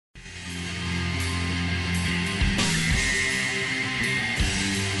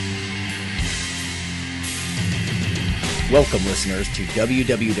Welcome, listeners, to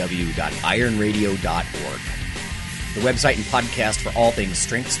www.ironradio.org, the website and podcast for all things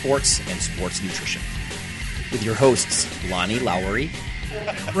strength sports and sports nutrition. With your hosts, Lonnie Lowery.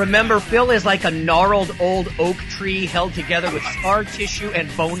 Remember, Phil is like a gnarled old oak tree held together with scar tissue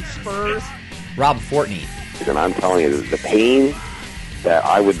and bone spurs. Rob Fortney. And I'm telling you, the pain that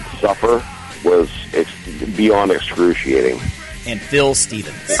I would suffer was beyond excruciating. And Phil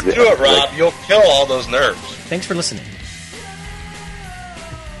Stevens. Do it, Rob. You'll kill all those nerves. Thanks for listening.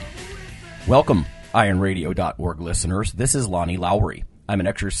 Welcome, ironradio.org listeners. This is Lonnie Lowery. I'm an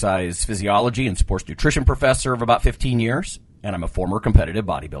exercise physiology and sports nutrition professor of about 15 years, and I'm a former competitive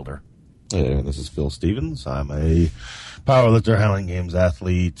bodybuilder. Hey, this is Phil Stevens. I'm a powerlifter, Highland Games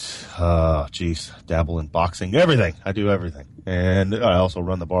athlete, dabble in boxing, everything. I do everything. And I also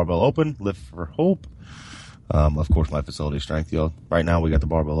run the Barbell Open, Lift for Hope. Of course, my facility strength. Right now we got the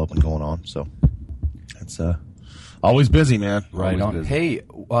Barbell Open going on, so it's always busy, man. Right always on. busy. Hey,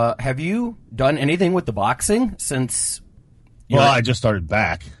 have you done anything with the boxing since? Well, I just started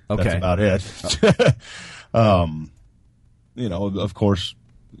back. Okay. That's about it. Of course,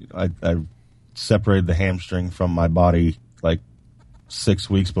 I separated the hamstring from my body like 6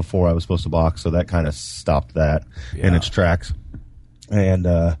 weeks before I was supposed to box, so that kind of stopped that in its tracks. And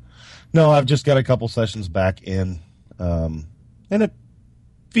no, I've just got a couple sessions back in, and it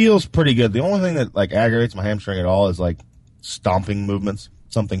feels pretty good. The only thing that like aggravates my hamstring at all is like stomping movements,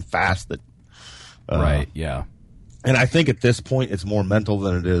 something fast that. Right. Yeah. And I think at this point it's more mental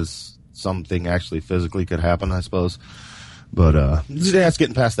than it is something actually physically could happen, I suppose. But it's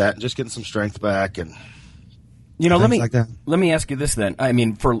getting past that and just getting some strength back and let me ask you this then. I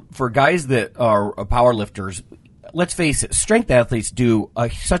mean, for guys that are power lifters, let's face it, strength athletes do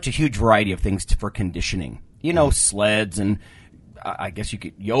such a huge variety of things for conditioning. Sleds and I guess you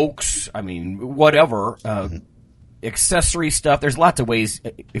could yokes. I mean, whatever accessory stuff. There's lots of ways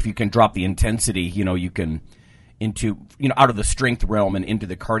if you can drop the intensity. You can into out of the strength realm and into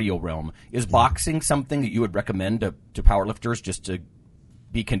the cardio realm. Is boxing something that you would recommend to powerlifters just to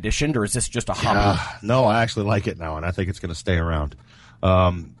be conditioned, or is this just a hobby? No, I actually like it now, and I think it's going to stay around.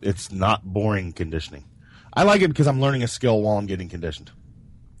 It's not boring conditioning. I like it because I'm learning a skill while I'm getting conditioned.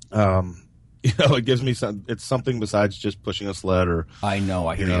 It gives me it's something besides just pushing a sled or I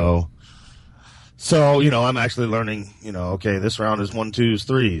hear you. So, I'm actually learning, okay, this round is 1, 2s,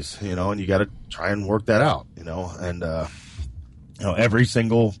 3s, and you got to try and work that out, and every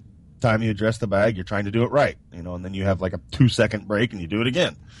single time you address the bag, you're trying to do it right, and then you have like a 2-second break and you do it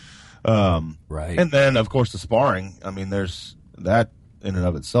again. Right. And then of course the sparring, I mean, there's that in and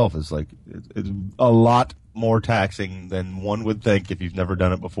of itself is like, it's a lot more taxing than one would think if you've never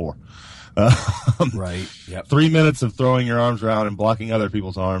done it before. Right. Yep. 3 minutes of throwing your arms around and blocking other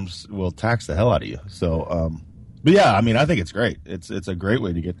people's arms will tax the hell out of you. So, but yeah, I mean, I think it's great. It's a great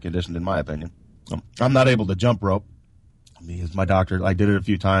way to get conditioned, in my opinion. I'm not able to jump rope because my doctor, I did it a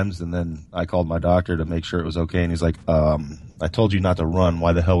few times and then I called my doctor to make sure it was okay. And he's like, I told you not to run.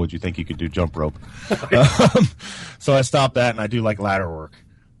 Why the hell would you think you could do jump rope? So I stopped that and I do like ladder work,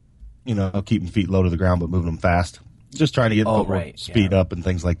 keeping feet low to the ground, but moving them fast. Just trying to get footwork speed up and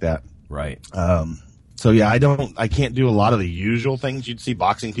things like that. Right. So yeah, I can't do a lot of the usual things you'd see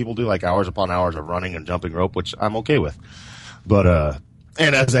boxing people do, like hours upon hours of running and jumping rope, which I'm okay with. But,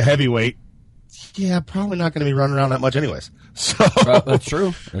 and as a heavyweight, yeah, probably not going to be running around that much anyways. So that's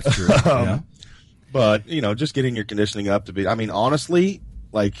true. That's true. Yeah. But, just getting your conditioning up to be, I mean, honestly,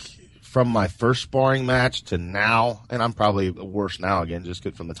 like from my first sparring match to now, and I'm probably worse now again, just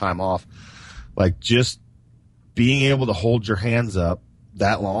from the time off, like just being able to hold your hands up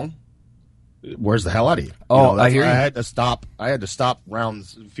that long, wears the hell out of you. I hear you. I had to stop a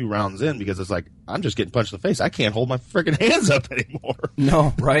few rounds in because it's like, I'm just getting punched in the face. I can't hold my freaking hands up anymore.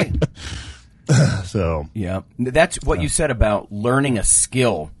 No, right? So. Yeah. That's what you said about learning a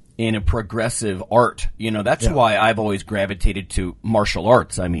skill in a progressive art. That's why I've always gravitated to martial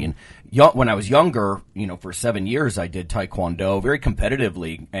arts. I mean, when I was younger, for 7 years, I did Taekwondo very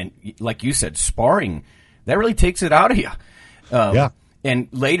competitively. And like you said, sparring, that really takes it out of you. Yeah. And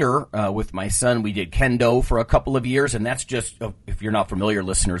later, with my son, we did Kendo for a couple of years, and that's just, if you're not familiar,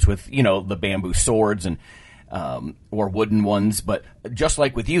 listeners, with, the bamboo swords and or wooden ones. But just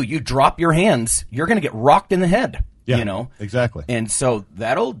like with you drop your hands, you're going to get rocked in the head, Exactly. And so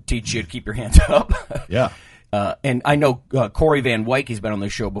that'll teach you to keep your hands up. Yeah. And I know Corey Van Wyk, he's been on the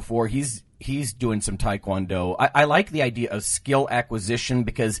show before. He's doing some Taekwondo. I like the idea of skill acquisition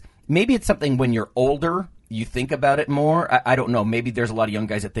because maybe it's something when you're older, you think about it more. I don't know. Maybe there's a lot of young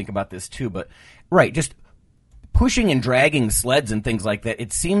guys that think about this too. But, right, just pushing and dragging sleds and things like that,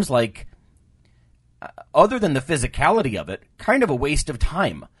 it seems like other than the physicality of it, kind of a waste of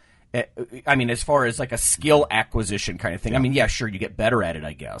time. I mean, as far as like a skill acquisition kind of thing. I mean, yeah, sure, you get better at it,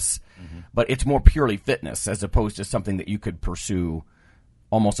 I guess. But it's more purely fitness as opposed to something that you could pursue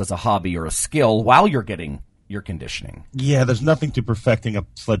almost as a hobby or a skill while you're getting your conditioning. Yeah, there's nothing to perfecting a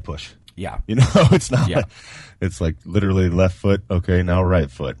sled push. Yeah. You know, it's not like, it's like literally left foot, okay, now right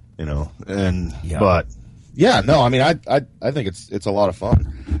foot, you know. And but yeah, no, I mean I think it's a lot of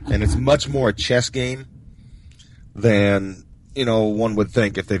fun. And it's much more a chess game than, you know, one would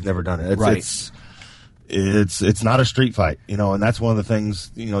think if they've never done it. It's not a street fight, you know, and that's one of the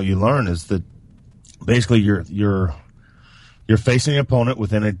things, you know, you learn is that basically you're facing an opponent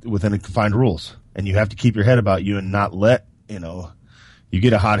within a confined rules, and you have to keep your head about you and not let, you know, you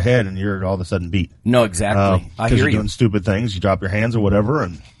get a hot head and you're all of a sudden beat. No, exactly. I hear you're you. Doing stupid things, you drop your hands or whatever,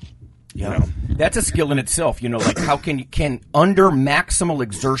 and you know. That's a skill in itself. You know, like how can under maximal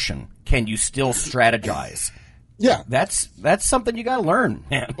exertion can you still strategize? Yeah, that's something you got to learn,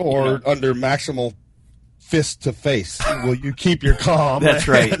 man. Or you know? Under maximal fist to face, will you keep your calm? That's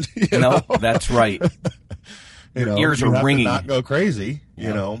right. That's right. You know, ears you are ringing. Not go crazy.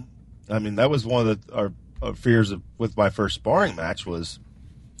 You know, I mean, that was one of our fears with my first sparring match was,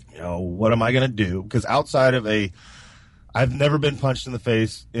 you know, what am I going to do? Because outside of I've never been punched in the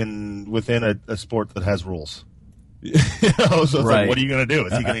face within a sport that has rules. You know, so it's like, what are you going to do?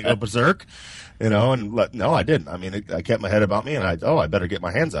 Is he going to go berserk? You know, no, I didn't. I mean, I kept my head about me, and I better get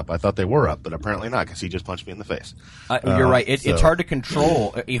my hands up. I thought they were up, but apparently not, because he just punched me in the face. You're right. It's hard to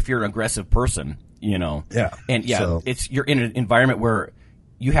control if you're an aggressive person, you know. Yeah. And you're in an environment where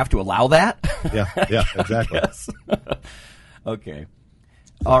you have to allow that. Yeah, exactly. Okay.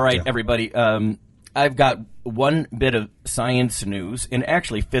 All right, everybody. I've got one bit of science news, and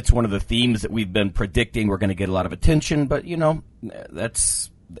actually fits one of the themes that we've been predicting. We're going to get a lot of attention, but, you know,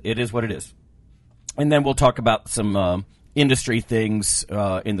 it is what it is. And then we'll talk about some industry things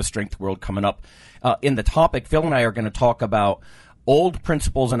in the strength world coming up. In the topic, Phil and I are going to talk about old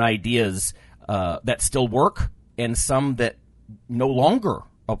principles and ideas that still work and some that no longer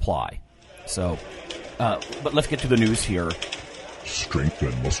apply. So, but let's get to the news here. Strength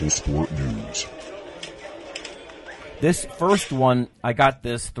and muscle sport news. This first one, I got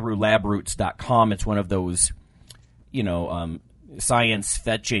this through labroots.com. It's one of those, you know, science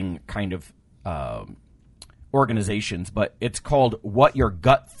fetching kind of organizations, but it's called What Your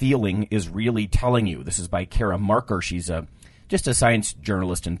Gut Feeling Is Really Telling You. This is by Kara Marker. She's just a science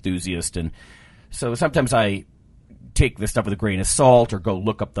journalist enthusiast, and so sometimes I take this stuff with a grain of salt or go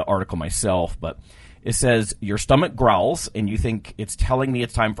look up the article myself, but it says, your stomach growls and you think it's telling me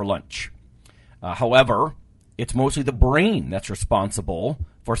it's time for lunch. However, it's mostly the brain that's responsible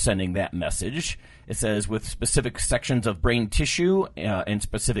for sending that message. It says with specific sections of brain tissue and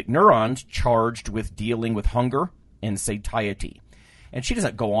specific neurons charged with dealing with hunger and satiety. And she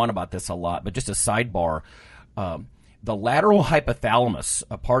doesn't go on about this a lot, but just a sidebar, the lateral hypothalamus,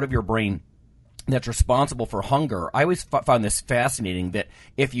 a part of your brain that's responsible for hunger, I always found this fascinating, that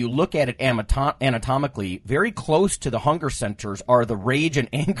if you look at it anatomically, very close to the hunger centers are the rage and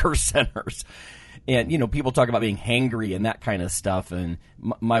anger centers. And, you know, people talk about being hangry and that kind of stuff. And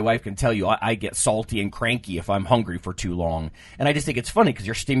my wife can tell you I get salty and cranky if I'm hungry for too long. And I just think it's funny because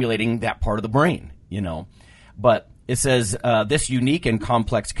you're stimulating that part of the brain, you know. But it says this unique and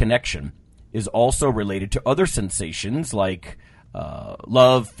complex connection is also related to other sensations like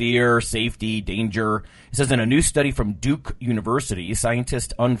love, fear, safety, danger. It says in a new study from Duke University,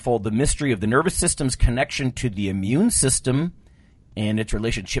 scientists unfold the mystery of the nervous system's connection to the immune system and its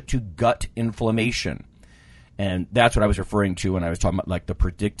relationship to gut inflammation. And that's what I was referring to when I was talking about like the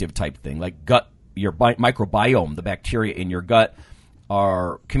predictive type thing. Like gut, your microbiome, the bacteria in your gut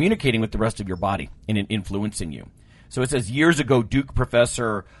are communicating with the rest of your body and influencing you. So it says years ago, Duke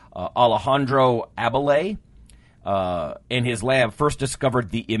professor Alejandro Abele in his lab first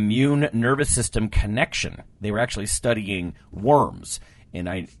discovered the immune nervous system connection. They were actually studying worms. And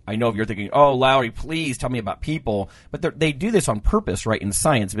I know if you're thinking, oh, Lowry, please tell me about people. But they do this on purpose, right, in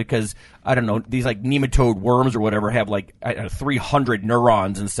science, because, I don't know, these like nematode worms or whatever have like 300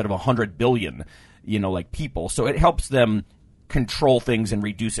 neurons instead of 100 billion, you know, like people. So it helps them control things and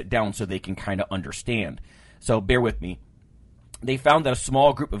reduce it down so they can kind of understand. So bear with me. They found that a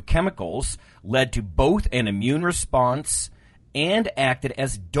small group of chemicals led to both an immune response and acted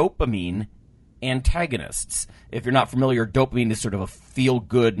as dopamine antagonists. If you're not familiar, dopamine is sort of a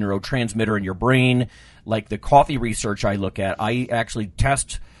feel-good neurotransmitter in your brain. Like the coffee research I look at, I actually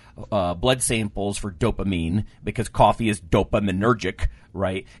test blood samples for dopamine because coffee is dopaminergic,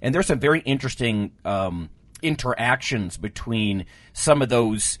 right? And there's some very interesting interactions between some of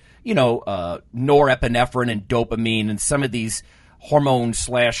those, norepinephrine and dopamine and some of these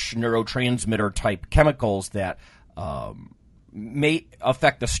hormone/neurotransmitter type chemicals that may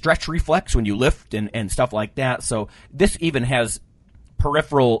affect the stretch reflex when you lift and stuff like that. So this even has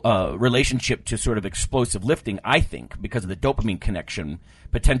peripheral relationship to sort of explosive lifting, I think, because of the dopamine connection,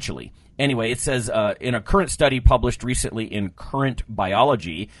 potentially. Anyway, it says, in a current study published recently in Current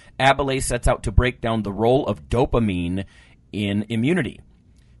Biology, Abeles sets out to break down the role of dopamine in immunity.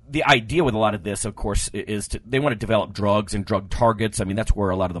 The idea with a lot of this, of course, is they want to develop drugs and drug targets. I mean, that's where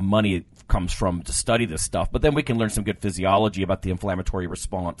a lot of the money comes from to study this stuff. But then we can learn some good physiology about the inflammatory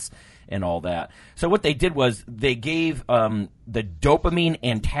response and all that. So what they did was they gave the dopamine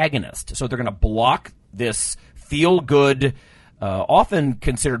antagonist. So they're going to block this feel-good, often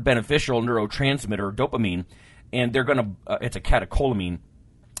considered beneficial neurotransmitter, dopamine, and they're going to it's a catecholamine.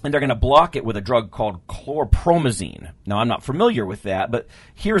 And they're going to block it with a drug called chlorpromazine. Now, I'm not familiar with that, but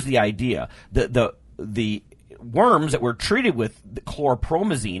here's the idea. The worms that were treated with the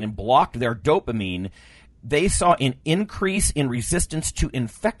chlorpromazine and blocked their dopamine, they saw an increase in resistance to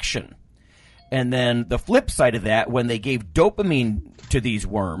infection. And then the flip side of that, when they gave dopamine to these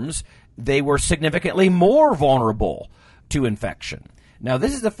worms, they were significantly more vulnerable to infection. Now,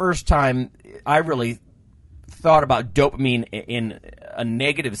 this is the first time I really thought about dopamine in a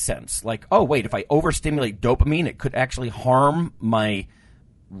negative sense. Like, oh, wait, if I overstimulate dopamine, it could actually harm my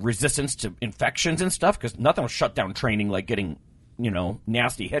resistance to infections and stuff, because nothing will shut down training like getting,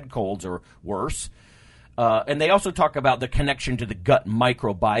 nasty head colds or worse. And they also talk about the connection to the gut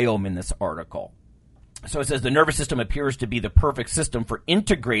microbiome in this article. So it says the nervous system appears to be the perfect system for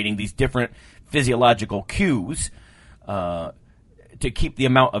integrating these different physiological cues to keep the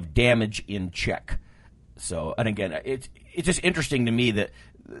amount of damage in check. So, and again, it's just interesting to me that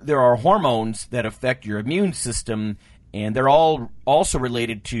there are hormones that affect your immune system, and they're all also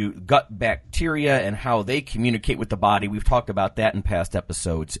related to gut bacteria and how they communicate with the body. We've talked about that in past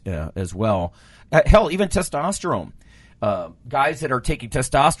episodes as well. Hell, even testosterone. Guys that are taking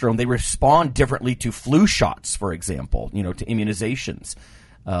testosterone, they respond differently to flu shots, for example, to immunizations.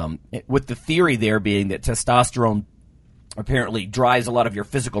 With the theory there being that testosterone apparently drives a lot of your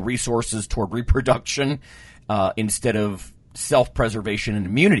physical resources toward reproduction instead of self-preservation and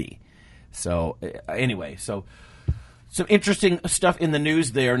immunity. So anyway, so some interesting stuff in the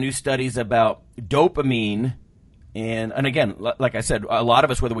news there, new studies about dopamine. And again, like I said, a lot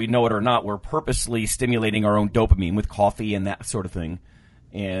of us, whether we know it or not, we're purposely stimulating our own dopamine with coffee and that sort of thing.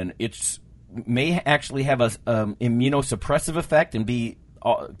 And it's may actually have a immunosuppressive effect and be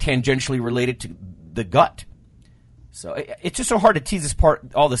tangentially related to the gut. So it's just so hard to tease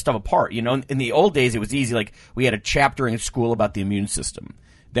all this stuff apart. In the old days, it was easy. Like, we had a chapter in school about the immune system.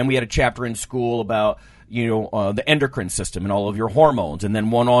 Then we had a chapter in school about, the endocrine system and all of your hormones, and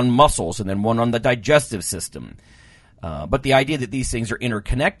then one on muscles, and then one on the digestive system. But the idea that these things are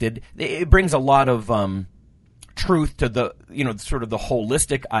interconnected, it brings a lot of truth to the, sort of the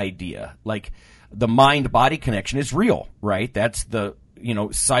holistic idea. Like, the mind-body connection is real, right? That's the,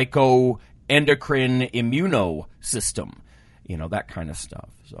 endocrine immuno system, that kind of stuff.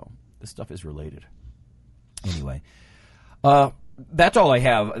 So this stuff is related. Anyway, that's all I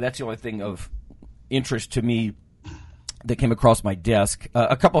have. That's the only thing of interest to me that came across my desk.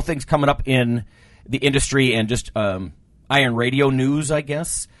 A couple of things coming up in the industry and just Iron Radio news, I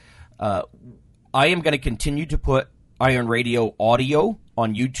guess. I am going to continue to put Iron Radio audio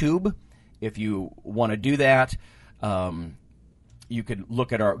on YouTube. If you want to do that, you could go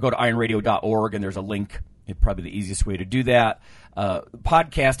to ironradio.org, and there's a link. It's probably the easiest way to do that.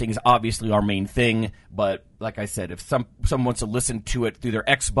 Podcasting is obviously our main thing, but like I said, if someone wants to listen to it through their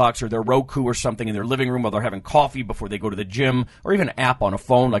Xbox or their Roku or something in their living room while they're having coffee before they go to the gym, or even an app on a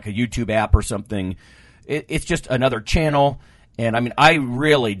phone like a YouTube app or something, it's just another channel. And I mean, I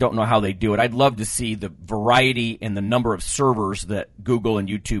really don't know how they do it. I'd love to see the variety and the number of servers that Google and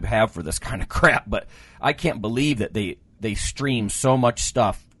YouTube have for this kind of crap, but I can't believe that they stream so much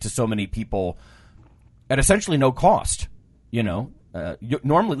stuff to so many people at essentially no cost.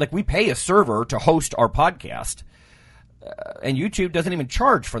 Normally, like, we pay a server to host our podcast, and YouTube doesn't even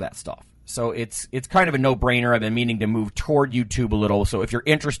charge for that stuff. So it's kind of a no-brainer. I've been meaning to move toward YouTube a little. So if you're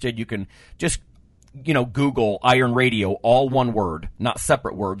interested, you can just Google Iron Radio, all one word, not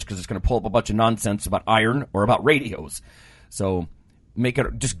separate words, because it's going to pull up a bunch of nonsense about iron or about radios. So make it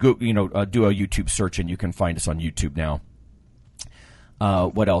just do a YouTube search, and you can find us on YouTube now.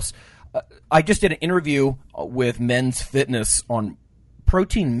 What else? I just did an interview with Men's Fitness on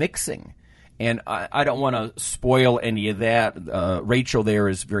protein mixing, and I don't want to spoil any of that. Rachel there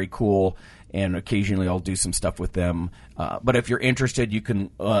is very cool, and occasionally I'll do some stuff with them. But if you're interested, you can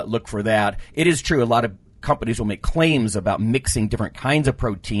look for that. It is true, a lot of companies will make claims about mixing different kinds of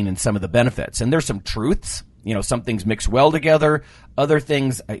protein and some of the benefits, and there's some truths. Some things mix well together. Other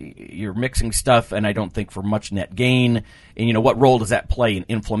things, you're mixing stuff, and I don't think for much net gain. And, what role does that play in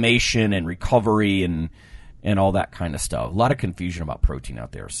inflammation and recovery and all that kind of stuff? A lot of confusion about protein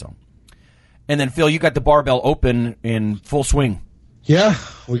out there. So, and then, Phil, you got the Barbell Open in full swing. Yeah,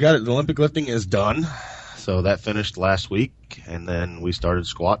 we got it. The Olympic lifting is done. So that finished last week, and then we started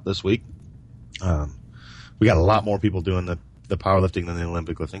squat this week. We got a lot more people doing the powerlifting than the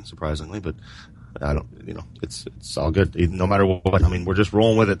Olympic lifting, surprisingly, but I don't, it's all good. No matter what, we're just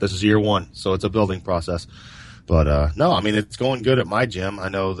rolling with it. This is year one, so it's a building process. But no, it's going good at my gym. I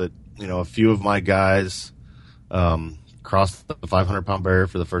know that a few of my guys crossed the 500-pound barrier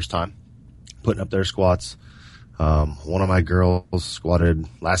for the first time, putting up their squats. One of my girls squatted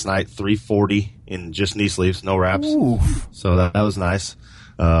last night 340 in just knee sleeves, no wraps. Ooh. So that was nice.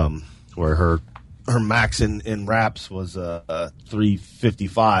 Where her max in wraps was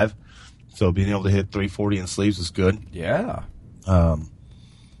 355. So being able to hit 340 in sleeves is good. Yeah. I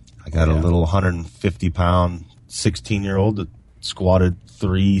got a little 150-pound 16-year-old that squatted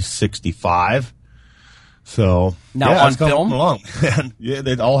 365. So now on film, along. Yeah,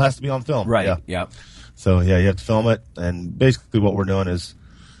 it all has to be on film. Right. Yeah. So you have to film it, and basically what we're doing is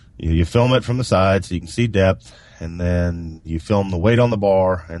you film it from the side so you can see depth, and then you film the weight on the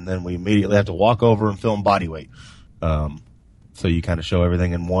bar, and then we immediately have to walk over and film body weight. So you kind of show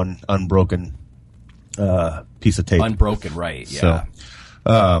everything in one unbroken piece of tape. Unbroken, right? Yeah.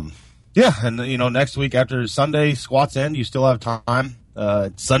 So, and next week after Sunday squats end, you still have time.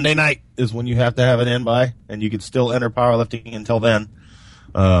 Sunday night is when you have to have it in by, and you can still enter powerlifting until then.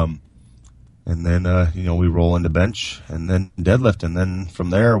 And then we roll into bench and then deadlift, and then from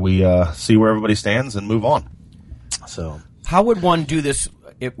there we see where everybody stands and move on. So, how would one do this?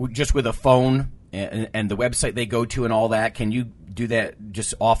 Just with a phone? And the website they go to and all that, can you do that,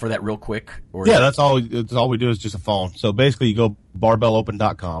 just offer that real quick? Or yeah, that's all we do is just a phone. So basically you go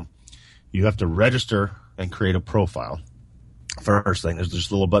barbellopen.com. You have to register and create a profile. First thing, there's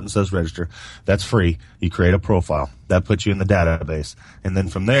just a little button that says register. That's free. You create a profile. That puts you in the database. And then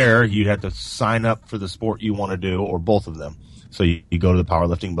from there, you have to sign up for the sport you want to do, or both of them. So you go to the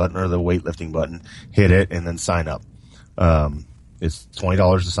powerlifting button or the weightlifting button, hit it, and then sign up. It's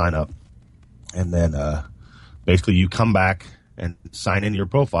 $20 to sign up. And then basically you come back and sign in your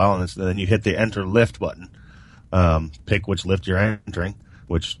profile, and then you hit the enter lift button. Pick which lift you're entering,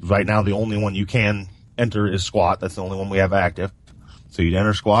 which right now the only one you can enter is squat. That's the only one we have active. So you'd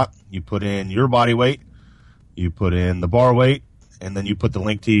enter squat, you put in your body weight, you put in the bar weight, and then you put the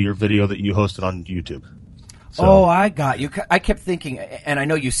link to your video that you hosted on YouTube. So, I got you. I kept thinking, and I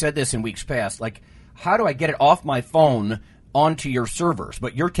know you said this in weeks past, like, how do I get it off my phone onto your servers?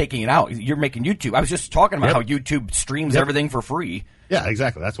 But you're taking it out. You're making YouTube. I was just talking about how YouTube streams everything for free. Yeah,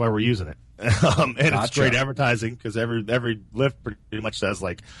 exactly. That's why we're using it. And It's great advertising because every lift pretty much says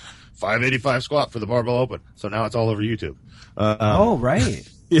like 585 squat for the barbell open. So now it's all over YouTube. Right.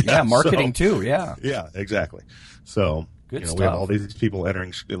 Yeah, marketing too. Yeah. Yeah, exactly. So good stuff. We have all these people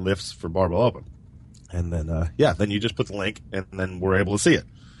entering lifts for barbell open, and then then you just put the link, and then we're able to see it.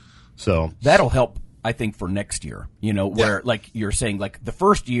 So that'll help, I think, for next year, where like you're saying, like the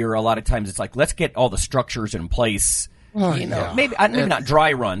first year, a lot of times it's like, let's get all the structures in place, maybe not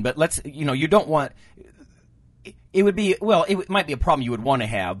dry run, but let's, you don't want, it would be, it might be a problem you would want to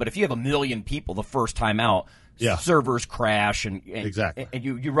have, but if you have 1 million people the first time out, servers crash and exactly. And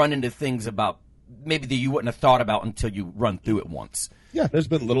you run into things about maybe that you wouldn't have thought about until you run through it once. Yeah. There's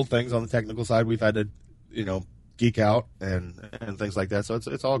been little things on the technical side we've had to, geek out and things like that. So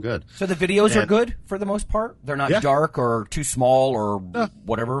it's all good. So the videos are good for the most part? They're not dark or too small or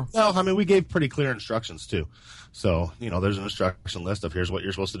whatever? No, we gave pretty clear instructions too. So, there's an instruction list of here's what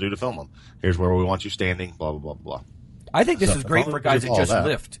you're supposed to do to film them. Here's where we want you standing, blah, blah, blah, blah. I think this is great for guys that just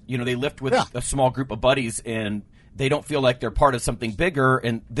lift. They lift with a small group of buddies and they don't feel like they're part of something bigger,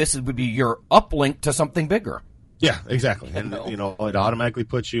 and this would be your uplink to something bigger. Yeah, exactly. And, it automatically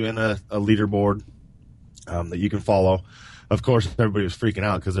puts you in a leaderboard that you can follow. Of course, everybody was freaking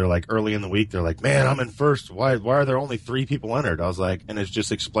out because they're like early in the week. They're like, man, I'm in first. Why are there only 3 people entered? I was like, and it's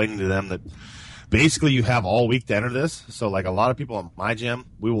just explaining to them that basically you have all week to enter this. So like a lot of people in my gym,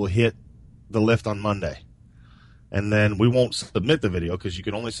 we will hit the lift on Monday. And then we won't submit the video because you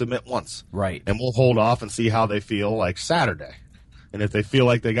can only submit once. Right. And we'll hold off and see how they feel like Saturday. And if they feel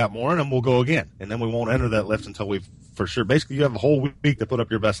like they got more in them, we'll go again. And then we won't enter that lift until we've for sure. Basically, you have a whole week to put up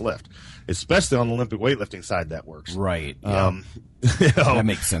your best lift, especially on the Olympic weightlifting side. That works, right? Yeah. That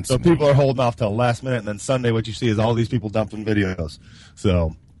makes sense. So people are holding off till the last minute, and then Sunday, what you see is all these people dumping videos.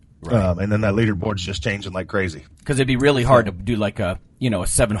 So, and then that leaderboard's just changing like crazy. Because it'd be really hard to do like a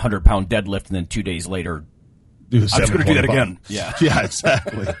 700-pound deadlift, and then 2 days later, I'm just going to do that again. Yeah, yeah,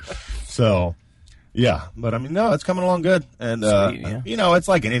 exactly. So, yeah, but I mean, no, it's coming along good, and it's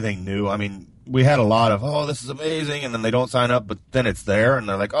like anything new. I mean, we had a lot of, this is amazing, and then they don't sign up, but then it's there, and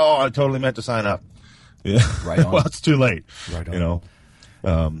they're like, I totally meant to sign up. Yeah, right on. Well, it's too late. Right on.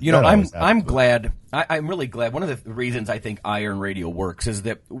 I'm glad. I'm really glad. One of the reasons I think Iron Radio works is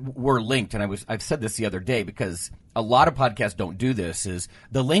that we're linked, and I've said this the other day because a lot of podcasts don't do this. Is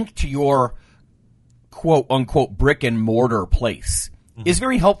the link to your quote unquote brick and mortar place is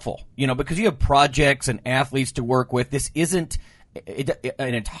very helpful. Because you have projects and athletes to work with. This isn't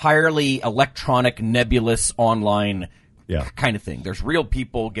an entirely electronic, nebulous online kind of thing. There's real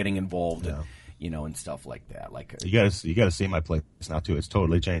people getting involved. Yeah. And stuff like that. Like you got to see my place now too. It's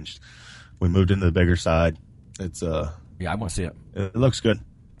totally changed. We moved into the bigger side. It's I want to see it. It looks good.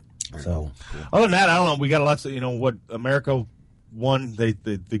 So, cool. Other than that, I don't know. We got lots of what America won.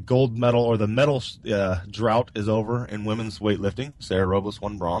 The gold medal or the medal drought is over in women's weightlifting. Sarah Robles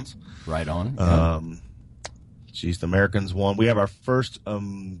won bronze. Right on. The Americans won. We have our first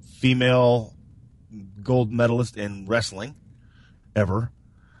female gold medalist in wrestling ever.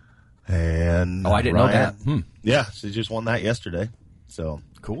 And I didn't know that. Yeah, she just won that yesterday. So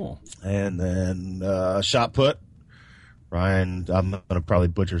cool. And then shot put. Ryan, I'm going to probably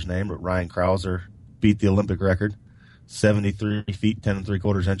butcher his name, but Ryan Krauser beat the Olympic record, 73 feet 10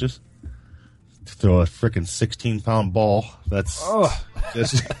 3/4 inches. To throw a freaking 16-pound ball. That's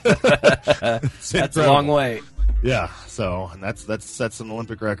just that's a long way. Yeah. So and that's an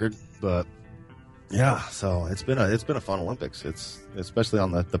Olympic record, but. Yeah, so it's been a fun Olympics. It's especially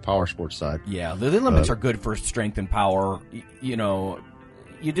on the power sports side. Yeah, the Olympics are good for strength and power.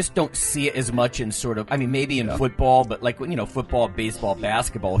 You just don't see it as much in sort of. I mean, maybe in football, but like football, baseball,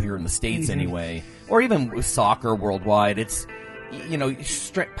 basketball here in the States anyway, or even with soccer worldwide. It's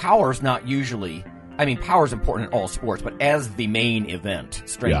power is not usually. I mean, power is important in all sports, but as the main event,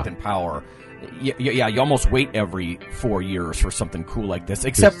 strength and power. You almost wait every 4 years for something cool like this,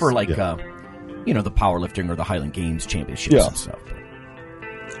 except for like. The powerlifting or the Highland Games championships and stuff.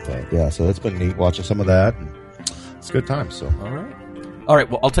 So it's been neat watching some of that. And it's a good time. So all right.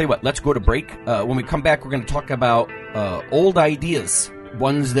 Well, I'll tell you what. Let's go to break. When we come back, we're going to talk about old ideas,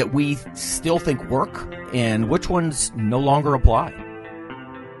 ones that we still think work, and which ones no longer apply.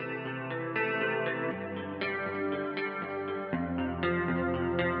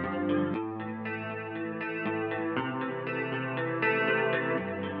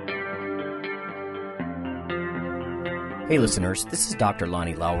 Hey listeners, this is Dr.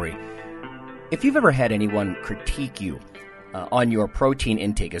 Lonnie Lowry. If you've ever had anyone critique you on your protein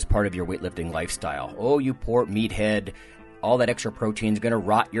intake as part of your weightlifting lifestyle, you poor meathead, all that extra protein is going to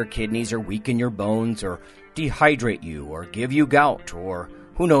rot your kidneys or weaken your bones or dehydrate you or give you gout or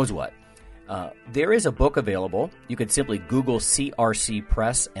who knows what. There is a book available. You could simply Google CRC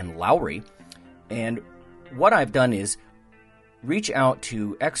Press and Lowry. And what I've done is reach out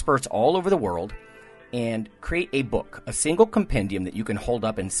to experts all over the world and create a book, a single compendium that you can hold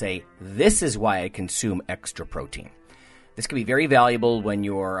up and say, this is why I consume extra protein. This can be very valuable when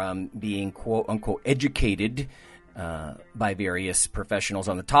you're being quote-unquote educated by various professionals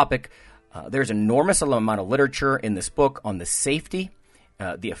on the topic. There's an enormous amount of literature in this book on the safety,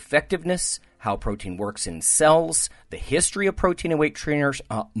 the effectiveness, how protein works in cells, the history of protein and weight trainers,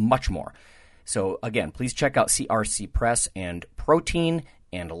 much more. So again, please check out CRC Press and Protein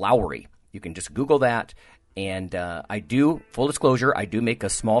and Lowry. You can just Google that, and full disclosure, I do make a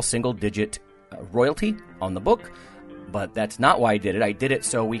small single-digit royalty on the book, but that's not why I did it. I did it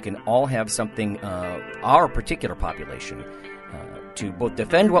so we can all have something, our particular population, to both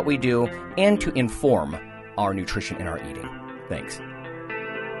defend what we do and to inform our nutrition and our eating. Thanks.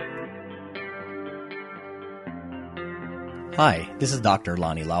 Hi, this is Dr.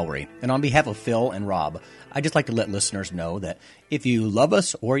 Lonnie Lowry, and on behalf of Phil and Rob, I'd just like to let listeners know that if you love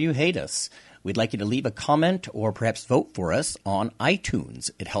us or you hate us, we'd like you to leave a comment or perhaps vote for us on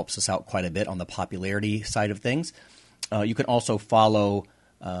iTunes. It helps us out quite a bit on the popularity side of things. You can also follow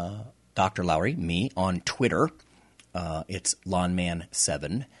Dr. Lowry, me, on Twitter. It's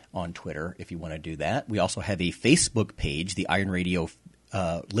Lawnman7 on Twitter if you want to do that. We also have a Facebook page, the Iron Radio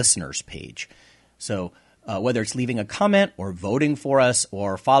listeners page. So whether it's leaving a comment or voting for us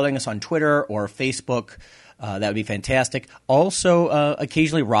or following us on Twitter or Facebook, That would be fantastic. Also,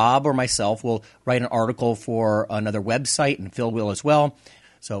 occasionally Rob or myself will write an article for another website, and Phil will as well.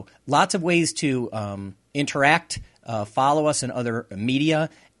 So lots of ways to interact, follow us in other media,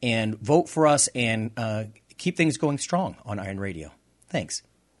 and vote for us, and keep things going strong on Iron Radio. Thanks.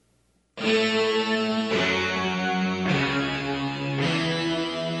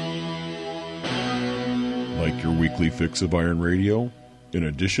 Like your weekly fix of Iron Radio? In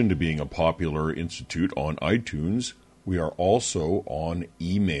addition to being a popular institute on iTunes, we are also on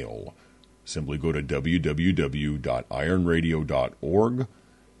email. Simply go to www.ironradio.org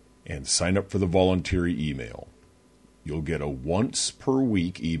and sign up for the voluntary email. You'll get a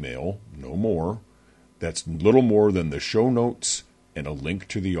once-per-week email, no more, that's little more than the show notes and a link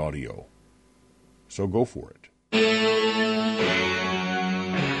to the audio. So go for it.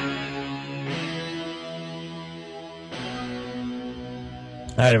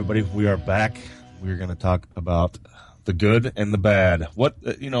 All right, everybody, we are back. We're going to talk about the good and the bad. What,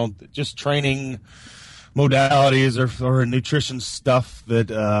 just training modalities or nutrition stuff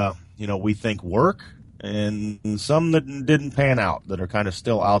that, we think work, and some that didn't pan out, that are kind of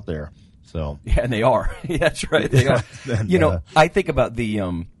still out there. So yeah, and they are. Yeah, that's right. They are. And, I think about the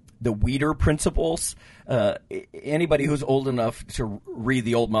Weider principles. Anybody who's old enough to read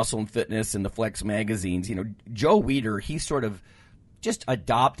the old Muscle and Fitness and the Flex magazines, Joe Weider, he sort of just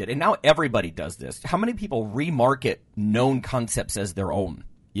adopted, and now everybody does this. How many people remarket known concepts as their own?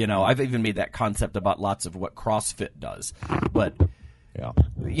 I've even made that concept about lots of what CrossFit does. But,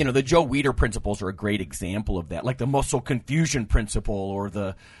 the Joe Weider principles are a great example of that, like the muscle confusion principle, or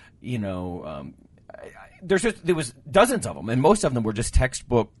the, there was dozens of them, and most of them were just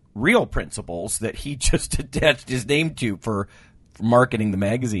textbook real principles that he just attached his name to for marketing the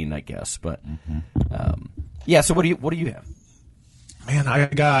magazine, I guess. But, so what do you have? Man, I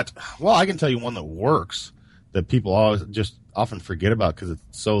can tell you one that works that people always just often forget about because it's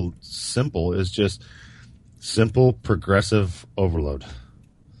so simple, is just simple progressive overload.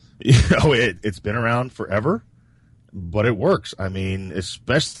 It's been around forever, but it works. I mean,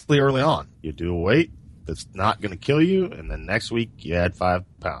 especially early on. You do a weight that's not going to kill you, and then next week you add 5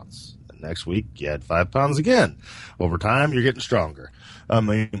 pounds. And next week you add 5 pounds again. Over time, you're getting stronger. I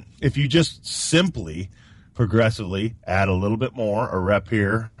mean, if you just simply progressively add a little bit more, a rep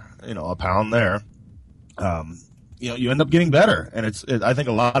here, a pound there, you end up getting better. And I think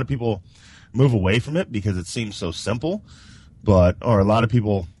a lot of people move away from it because it seems so simple, or a lot of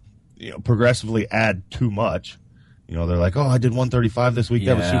people, progressively add too much. They're like, oh, I did 135 this week.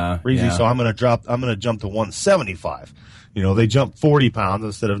 That was super easy. So I'm going to jump to 175. They jump 40 pounds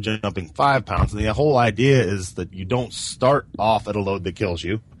instead of jumping 5 pounds. And the whole idea is that you don't start off at a load that kills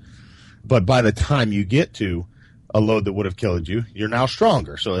you, but by the time you get to a load that would have killed you, you're now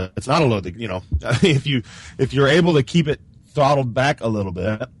stronger. So it's not a load that, if you're able to keep it throttled back a little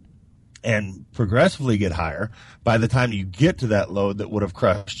bit and progressively get higher, by the time you get to that load that would have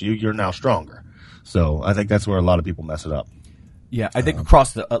crushed you, you're now stronger. So I think that's where a lot of people mess it up. Yeah, I think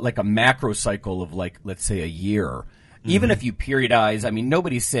across the like a macro cycle of, like, let's say a year, even if you periodize, I mean,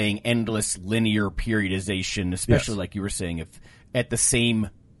 nobody's saying endless linear periodization, especially like you were saying, if at the same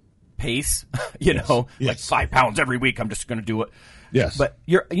pace, like 5 pounds every week, I'm just going to do it. Yes. But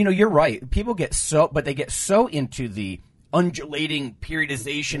you're right. People get so into the undulating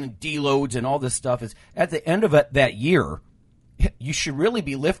periodization and deloads and all this stuff, is at the end of that year, you should really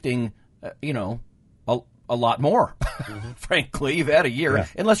be lifting, a lot more. Frankly, you've had a year,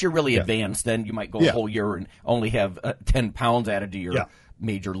 unless you're really advanced, then you might go a whole year and only have 10 pounds added to your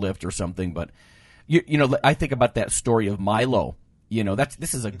major lift or something. But I think about that story of Milo.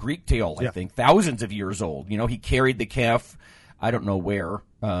 This is a Greek tale, I think, thousands of years old. He carried the calf, I don't know where,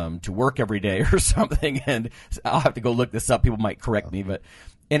 to work every day or something. And I'll have to go look this up. People might correct me.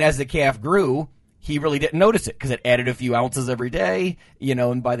 And as the calf grew, he really didn't notice it because it added a few ounces every day,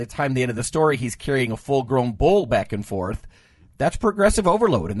 and by the time the end of the story, he's carrying a full-grown bull back and forth. That's progressive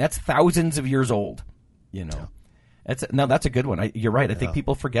overload, and that's thousands of years old, That's a good one. You're right. I think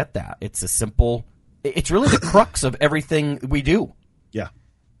people forget that. It's it's really the crux of everything we do. Yeah.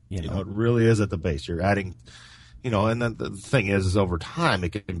 It really is at the base. You're adding, and then the thing is over time,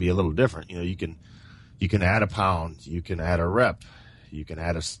 it can be a little different. You can add a pound, you can add a rep, you can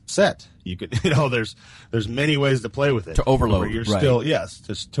add a set. You can, there's many ways to play with it. To overload, where you're still,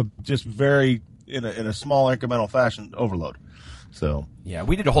 just very in a small incremental fashion overload. So yeah,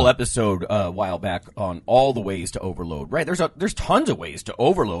 we did a whole episode a while back on all the ways to overload. Right? There's tons of ways to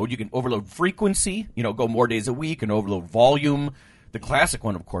overload. You can overload frequency. Go more days a week, and overload volume. The classic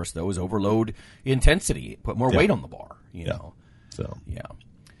one, of course, though, is overload intensity. Put more weight on the bar. You know. So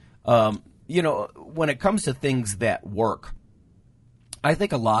when it comes to things that work, I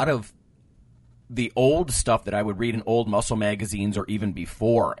think a lot of the old stuff that I would read in old muscle magazines or even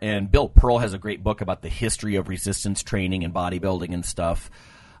before, and Bill Pearl has a great book about the history of resistance training and bodybuilding and stuff.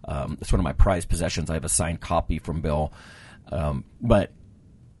 It's one of my prized possessions. I have a signed copy from Bill. But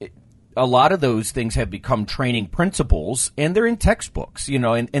a lot of those things have become training principles, and they're in textbooks,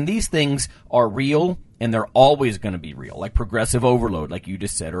 and these things are real, and they're always going to be real, like progressive overload, like you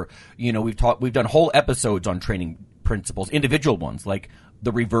just said, or, we've done whole episodes on training principles, individual ones, like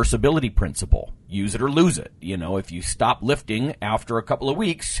the reversibility principle, use it or lose it. If you stop lifting after a couple of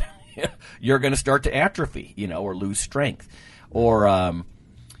weeks, you're going to start to atrophy, or lose strength, or,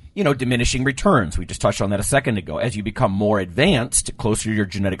 diminishing returns. We just touched on that a second ago. As you become more advanced, closer to your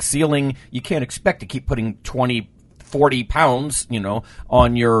genetic ceiling, you can't expect to keep putting 20, 40 pounds,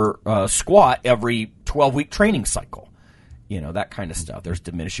 on your squat every 12-week training cycle. That kind of stuff. There's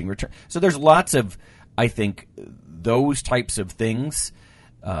diminishing return. So there's lots of, I think, those types of things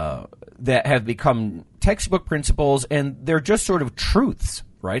that have become textbook principles, and they're just sort of truths,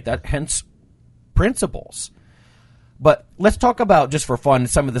 right? Hence principles. But let's talk about, just for fun,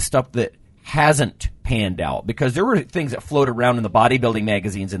 some of the stuff that hasn't panned out, because there were things that floated around in the bodybuilding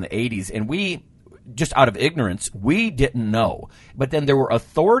magazines in the 80s, and we, just out of ignorance, we didn't know. But then there were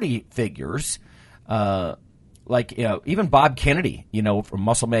authority figures, like even Bob Kennedy, from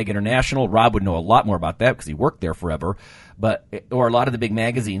Muscle Mag International. Rob would know a lot more about that because he worked there forever. Or a lot of the big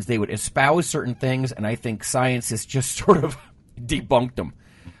magazines, they would espouse certain things, and I think science has just sort of debunked them.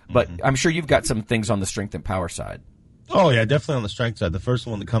 But I'm sure you've got some things on the strength and power side. Oh, yeah, definitely on the strength side. The first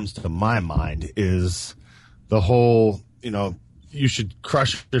one that comes to my mind is the whole, you should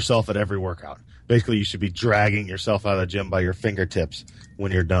crush yourself at every workout. Basically, you should be dragging yourself out of the gym by your fingertips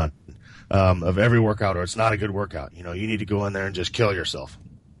when you're done of every workout, or it's not a good workout. You need to go in there and just kill yourself.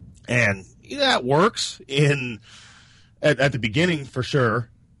 And that works at the beginning for sure.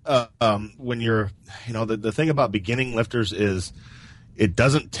 When you're, the thing about beginning lifters is it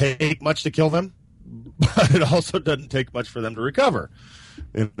doesn't take much to kill them, but it also doesn't take much for them to recover.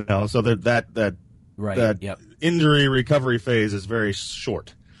 So that injury recovery phase is very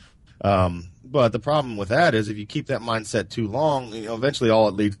short. But the problem with that is if you keep that mindset too long, eventually all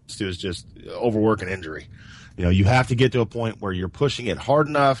it leads to is just overwork and injury. You have to get to a point where you're pushing it hard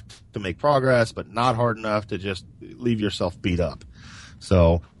enough to make progress, but not hard enough to just leave yourself beat up.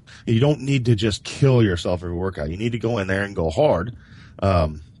 So you don't need to just kill yourself every workout. You need to go in there and go hard,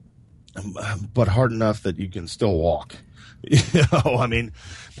 but hard enough that you can still walk.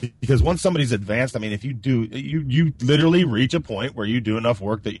 Because once somebody's advanced, if you do, you literally reach a point where you do enough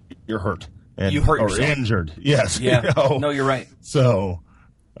work that you're hurt. And you hurt yourself. Or injured. Yes. Yeah. No, you're right. So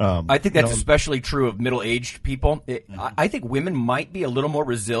I think that's especially true of middle-aged people. I think women might be a little more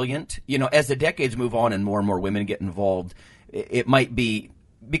resilient. As the decades move on and more women get involved, it might be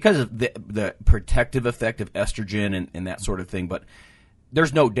because of the protective effect of estrogen and that sort of thing. But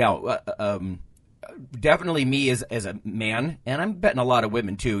there's no doubt. Definitely me as a man, and I'm betting a lot of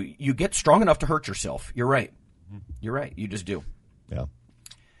women too, you get strong enough to hurt yourself. You're right. You're right. You just do. Yeah.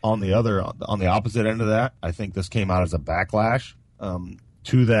 On the opposite end of that, I think this came out as a backlash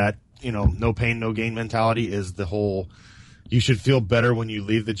to that, no pain, no gain mentality is the whole, you should feel better when you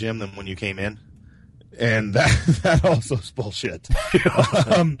leave the gym than when you came in. And that also is bullshit.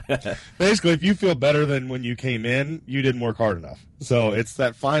 Basically, if you feel better than when you came in, you didn't work hard enough. So it's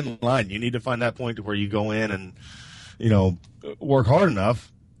that fine line. You need to find that point where you go in and, work hard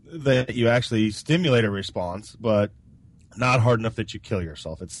enough that you actually stimulate a response, but not hard enough that you kill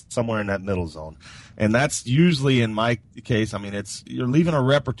yourself. It's somewhere in that middle zone. And that's usually, in my case, you're leaving a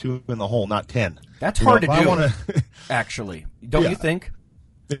rep or two in the hole, not 10. That's hard to do, actually. Don't you think?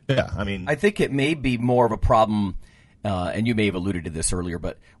 Yeah, I think it may be more of a problem, and you may have alluded to this earlier,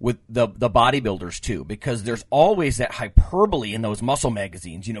 but with the bodybuilders too, because there's always that hyperbole in those muscle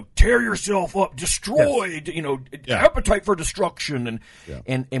magazines. Tear yourself up, destroyed. Yes. Appetite for destruction,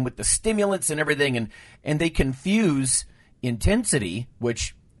 and with the stimulants and everything, and they confuse intensity,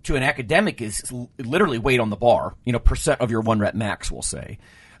 which to an academic is literally weight on the bar, percent of your 1 rep max, we'll say,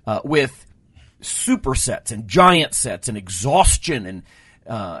 with supersets and giant sets and exhaustion and.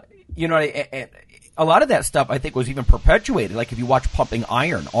 A lot of that stuff I think was even perpetuated. Like if you watch Pumping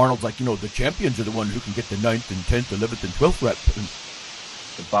Iron, Arnold's like, the champions are the ones who can get the 9th and 10th, 11th and 12th rep.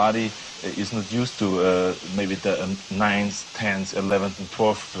 The body is not used to maybe the 9th, 10th, 11th and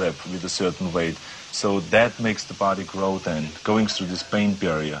 12th rep with a certain weight. So that makes the body grow then, going through this pain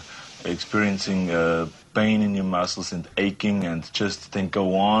barrier. experiencing pain in your muscles and aching, and just then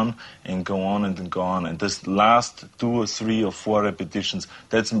go on and go on and then go on. And this last 2 or 3 or 4 repetitions,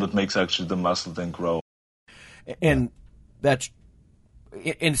 that's what makes actually the muscle then grow. And that's,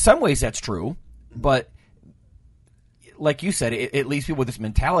 in some ways that's true, but like you said, it leaves people with this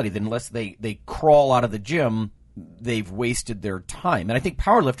mentality that unless they crawl out of the gym, they've wasted their time. And I think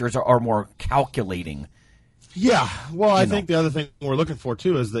powerlifters are more calculating. Yeah, well, I think the other thing we're looking for,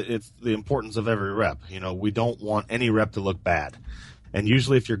 too, is that it's the importance of every rep. We don't want any rep to look bad. And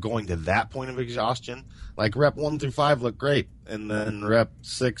usually if you're going to that point of exhaustion, like rep 1 through 5 look great, and then rep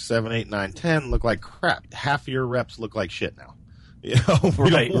 6, 7, 8, 9, 10 look like crap. Half of your reps look like shit now. We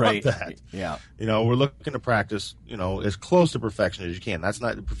don't want that. Yeah. We're looking to practice, as close to perfection as you can.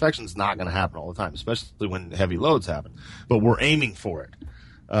 Perfection's not going to happen all the time, especially when heavy loads happen. But we're aiming for it.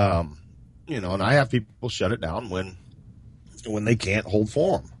 And I have people shut it down when they can't hold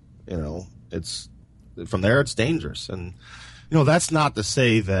form. It's from there it's dangerous. And that's not to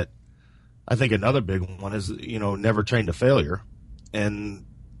say that. I think another big one is never train to failure, and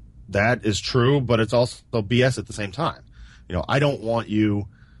that is true, but it's also BS at the same time. I don't want you,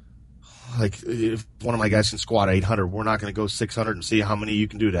 like, if one of my guys can squat 800, we're not going to go 600 and see how many you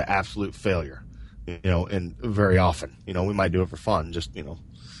can do to absolute failure. And very often, we might do it for fun, just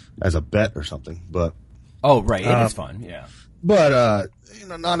as a bet or something, but it is fun, yeah. But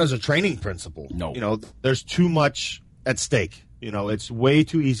not as a training principle. No, there's too much at stake. It's way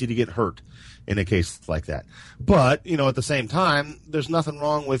too easy to get hurt in a case like that. But at the same time, there's nothing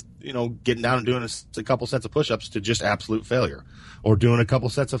wrong with getting down and doing a couple sets of push-ups to just absolute failure, or doing a couple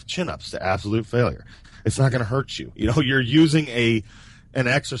sets of chin-ups to absolute failure. It's not going to hurt you. You're using an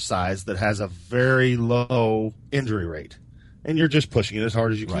exercise that has a very low injury rate, and you're just pushing it as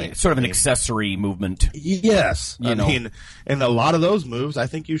hard as you can. Right. Sort of an accessory movement. Yes. And a lot of those moves, I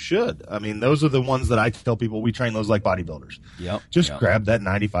think you should. Those are the ones that I tell people we train those like bodybuilders. Yep. Just grab that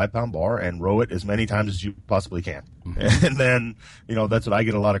 95-pound bar and row it as many times as you possibly can. Mm-hmm. And then, that's what I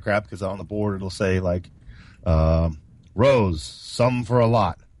get a lot of crap, because on the board it'll say, like, rows, some for a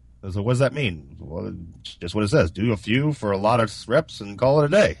lot. So what does that mean? Well, just what it says. Do a few for a lot of reps and call it a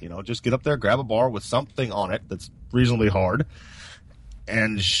day. Just get up there, grab a bar with something on it that's reasonably hard,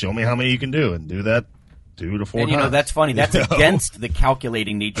 and show me how many you can do, and do that 2 to 4 times. That's funny. That's against the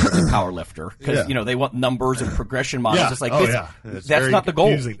calculating nature of the power lifter, because they want numbers and progression models. Yeah. It's like It's that's not the goal.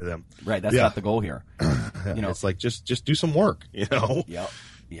 Confusing to them. Right. That's not the goal here. It's like just do some work.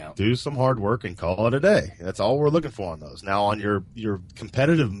 Yeah. Do some hard work and call it a day. That's all we're looking for on those. Now, on your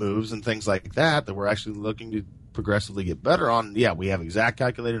competitive moves and things like that we're actually looking to progressively get better on, we have exact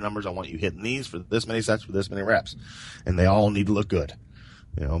calculated numbers. I want you hitting these for this many sets for this many reps, and they all need to look good.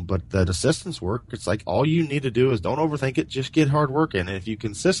 But that assistance work, it's like all you need to do is don't overthink it. Just get hard work in, and if you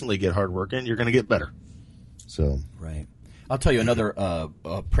consistently get hard work in, you're going to get better. So right. I'll tell you another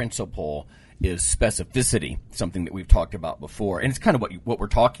principle is specificity, something that we've talked about before, and it's kind of what we're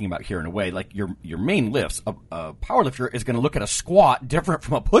talking about here in a way. Like your main lifts, a power lifter is going to look at a squat different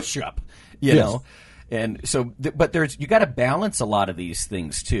from a push-up, you know. And so, but you got to balance a lot of these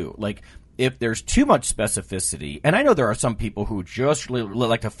things too. Like if there's too much specificity, and I know there are some people who just really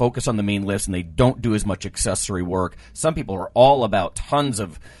like to focus on the main lifts and they don't do as much accessory work. Some people are all about tons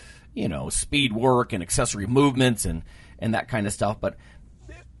of, speed work and accessory movements and that kind of stuff. But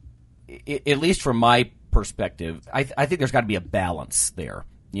at least from my perspective, I think there's got to be a balance there.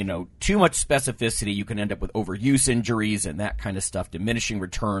 Too much specificity, you can end up with overuse injuries and that kind of stuff, diminishing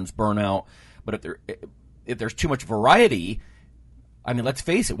returns, burnout. But if there's too much variety, let's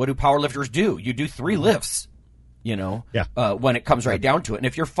face it, what do powerlifters do? You do 3 lifts, when it comes right down to it. And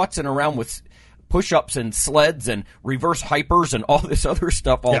if you're futzing around with push-ups and sleds and reverse hypers and all this other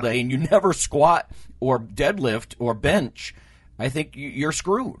stuff all day, and you never squat or deadlift or bench, I think you're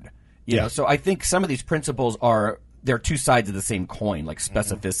screwed. You know? So I think some of these principles they're two sides of the same coin, like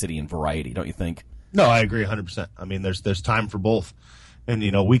specificity and variety, don't you think? No, I agree 100%. There's time for both. And,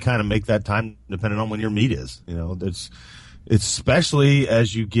 we kind of make that time depending on when your meet is. It's especially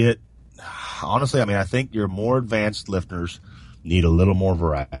as you get, honestly, I think your more advanced lifters need a little more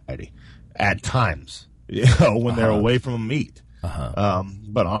variety at times, when they're away from a meet.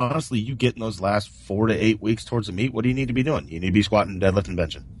 But honestly, you get in those last 4 to 8 weeks towards a meet, what do you need to be doing? You need to be squatting, deadlifting,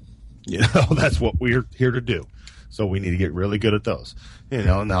 benching. That's what we're here to do. So we need to get really good at those. In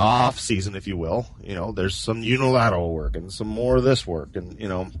the off season, if you will, there's some unilateral work and some more of this work, and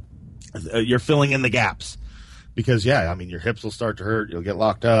you're filling in the gaps because your hips will start to hurt. You'll get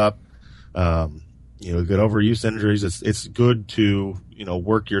locked up. good overuse injuries. It's good to,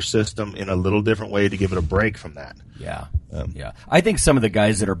 work your system in a little different way to give it a break from that. Yeah. Yeah. I think some of the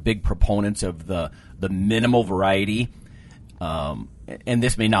guys that are big proponents of the minimal variety, and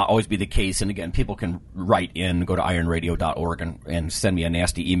this may not always be the case, and again, people can write in, go to ironradio.org and send me a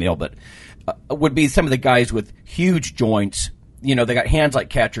nasty email, but would be some of the guys with huge joints. They got hands like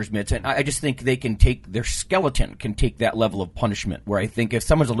catcher's mitts, and I just think they can their skeleton can take that level of punishment, where I think if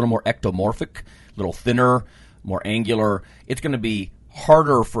someone's a little more ectomorphic, a little thinner, more angular, it's going to be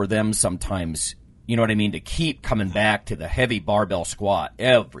harder for them sometimes, you know what I mean, to keep coming back to the heavy barbell squat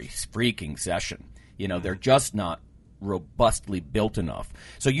every freaking session. They're just not robustly built enough.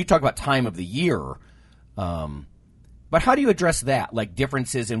 So you talk about time of the year, but how do you address that? Like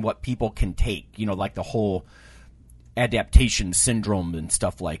differences in what people can take, like the whole adaptation syndrome and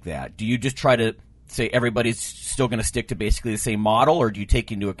stuff like that. Do you just try to say everybody's still going to stick to basically the same model, or do you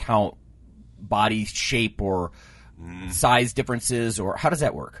take into account body shape or size differences, or how does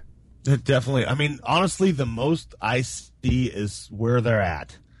that work? Definitely. I mean, honestly, the most I see is where they're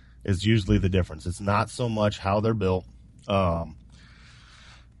at is usually the difference. It's not so much how they're built.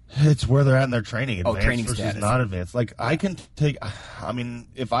 It's where they're at in their training. Advanced training versus status. not advanced. Like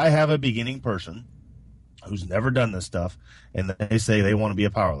if I have a beginning person who's never done this stuff and they say they want to be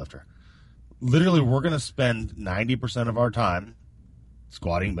a powerlifter, literally we're going to spend 90% of our time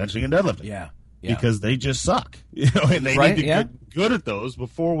squatting, benching, and deadlifting. Yeah. Because they just suck, and they need to get good at those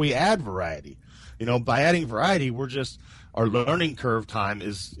before we add variety. By adding variety, our learning curve time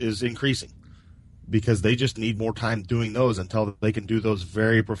is increasing because they just need more time doing those until they can do those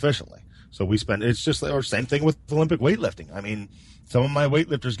very proficiently. So it's just or same thing with Olympic weightlifting. I mean, some of my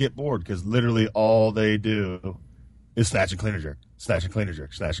weightlifters get bored because literally all they do is snatch and clean and jerk, snatch and clean and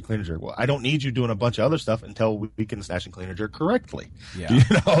jerk, snatch and clean and jerk. Well, I don't need you doing a bunch of other stuff until we can snatch and clean and jerk correctly. Yeah.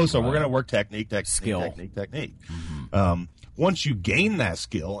 So we're going to work technique, skill. technique. Mm-hmm. Once you gain that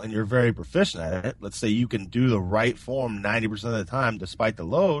skill and you're very proficient at it, let's say you can do the right form 90% of the time despite the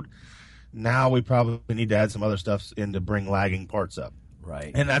load, now we probably need to add some other stuff in to bring lagging parts up.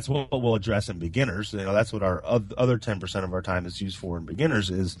 Right. And that's what we'll address in beginners. That's what our other 10% of our time is used for in beginners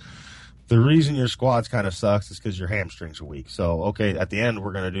is the reason your squats kind of sucks is because your hamstrings are weak. So, okay, at the end,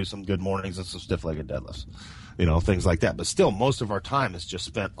 we're going to do some good mornings and some stiff-legged deadlifts, things like that. But still, most of our time is just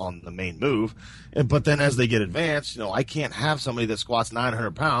spent on the main move. But then as they get advanced, I can't have somebody that squats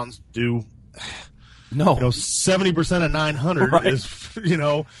 900 pounds do, 70% of 900 is,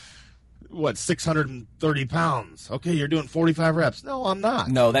 630 pounds. Okay, you're doing 45 reps. No, I'm not.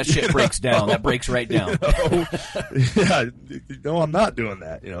 No, that shit breaks down. That breaks right down. I'm not doing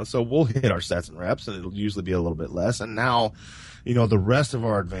that. So we'll hit our sets and reps, and it'll usually be a little bit less. And now, the rest of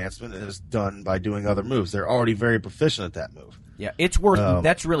our advancement is done by doing other moves. They're already very proficient at that move. Yeah, it's worth.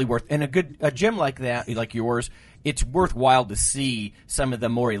 That's really worth. And a gym like that, like yours, it's worthwhile to see some of the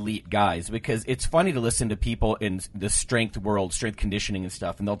more elite guys because it's funny to listen to people in the strength world, strength conditioning and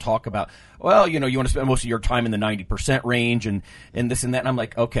stuff, and they'll talk about, well, you want to spend most of your time in the 90% range and this and that. And I'm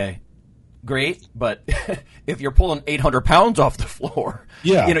like, okay, great, but if you're pulling 800 pounds off the floor,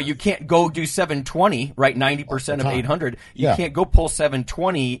 you can't go do 720, right? 90% of 800. You can't go pull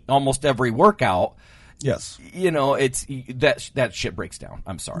 720 almost every workout. Yes. It's that shit breaks down.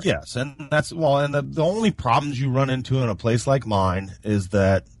 I'm sorry. Yes. And the only problems you run into in a place like mine is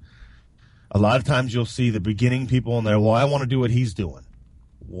that a lot of times you'll see the beginning people in there, well, I want to do what he's doing.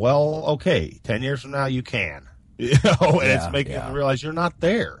 Well, okay. 10 years from now you can, and it's making them realize you're not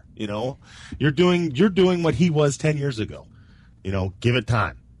there. You're doing what he was 10 years ago. Give it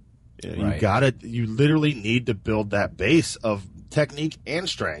time. Right. You literally need to build that base of technique and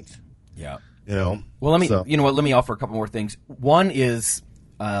strength. Yeah. Well, let me offer a couple more things. One is,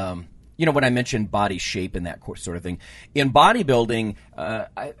 when I mentioned body shape and that sort of thing, in bodybuilding,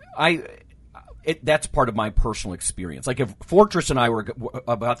 that's part of my personal experience. Like if Fortress and I were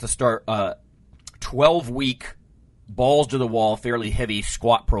about to start a 12-week balls to the wall, fairly heavy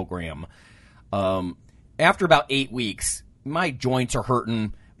squat program, after about 8 weeks, my joints are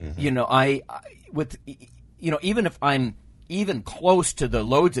hurting. Mm-hmm. Even if I'm even close to the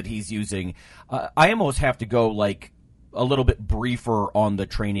loads that he's using, I almost have to go like a little bit briefer on the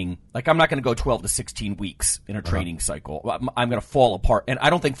training. Like I'm not going to go 12 to 16 weeks in a training cycle. I'm going to fall apart. And I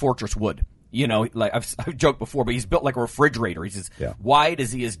don't think Fortress would. Like I've joked before, but he's built like a refrigerator. He's as wide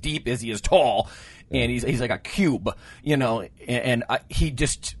as he is deep as he is tall. And he's like a cube, and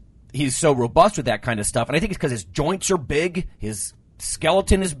he's so robust with that kind of stuff. And I think it's because his joints are big, his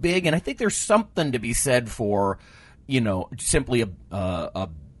skeleton is big. And I think there's something to be said for, simply a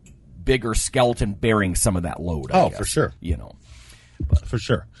bigger skeleton bearing some of that load. I guess, for sure. But. For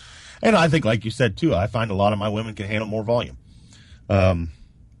sure. And I think, like you said, too, I find a lot of my women can handle more volume than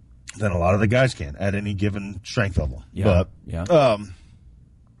a lot of the guys can at any given strength level. Yeah. But,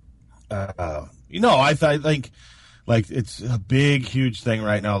 I think, like, it's a big, huge thing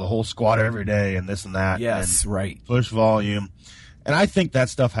right now, the whole squat every day and this and that. Yes, and right. Push volume. And I think that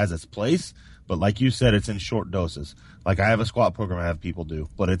stuff has its place, but like you said, it's in short doses. Like, I have a squat program I have people do,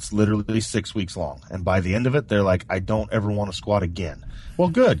 but it's literally 6 weeks long. And by the end of it, they're like, I don't ever want to squat again. Well,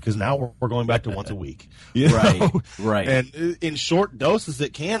 good, because now we're going back to once a week. Right. And in short doses,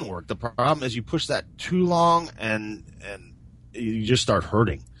 it can work. The problem is you push that too long, and you just start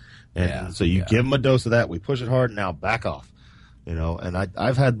hurting. And so you give them a dose of that. We push it hard, now back off. And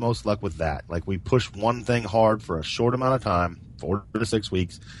I've had most luck with that. Like, we push one thing hard for a short amount of time, 4 to 6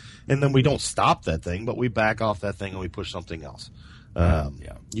 weeks, and then we don't stop that thing, but we back off that thing and we push something else.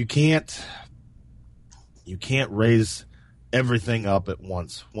 You can't raise everything up at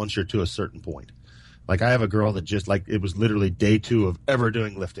once you're to a certain point. Like, I have a girl that just, like, it was literally day 2 of ever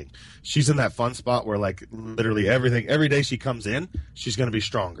doing lifting. She's in that fun spot where, like, literally every day she comes in, she's going to be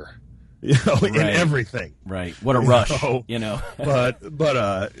stronger. In everything. Right. What a rush, But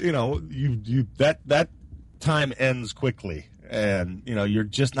that time ends quickly. And, you're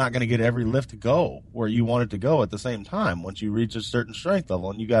just not going to get every lift to go where you want it to go at the same time once you reach a certain strength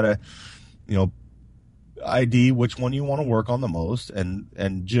level. And you got to, ID which one you want to work on the most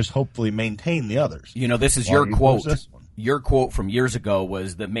and just hopefully maintain the others. This is your quote. Your quote from years ago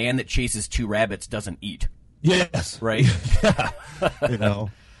was, the man that chases 2 rabbits doesn't eat. Yes. Right? Yeah.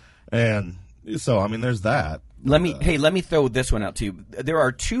 And so, I mean, there's that. Let me throw this one out to you. There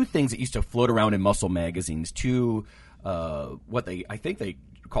are 2 things that used to float around in muscle magazines, 2 I think they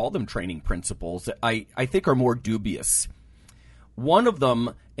call them training principles that I think are more dubious. One of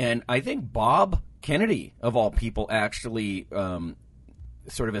them, and I think Bob Kennedy, of all people, actually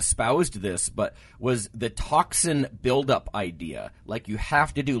sort of espoused this, but was the toxin buildup idea. Like, you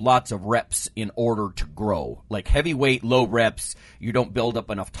have to do lots of reps in order to grow. Like, heavyweight, low reps, you don't build up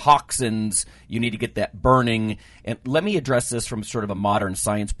enough toxins, you need to get that burning. And let me address this from sort of a modern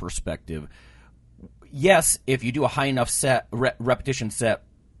science perspective. Yes, if you do a high enough repetition set,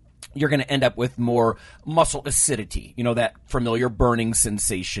 you're going to end up with more muscle acidity, that familiar burning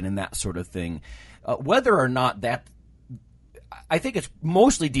sensation and that sort of thing. Whether or not that, I think it's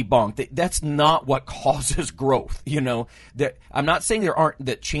mostly debunked. That's not what causes growth. I'm not saying there aren't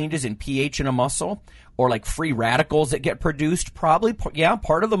that changes in pH in a muscle or like free radicals that get produced. Probably,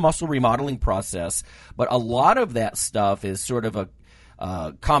 part of the muscle remodeling process. But a lot of that stuff is sort of a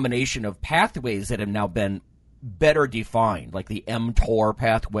combination of pathways that have now been better defined, like the mTOR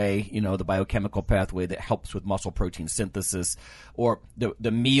pathway, the biochemical pathway that helps with muscle protein synthesis, or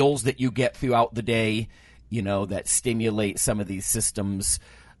the meals that you get throughout the day, that stimulate some of these systems.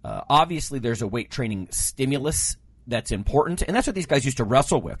 Obviously, there's a weight training stimulus that's important, and that's what these guys used to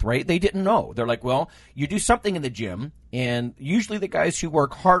wrestle with, right? They didn't know. They're like, well, you do something in the gym, and usually the guys who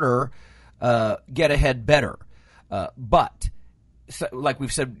work harder get ahead better. But so, like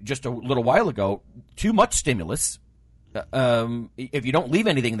we've said just a little while ago, too much stimulus, if you don't leave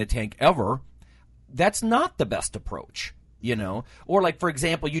anything in the tank ever, that's not the best approach, Or like, for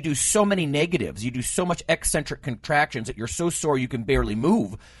example, you do so many negatives, you do so much eccentric contractions that you're so sore you can barely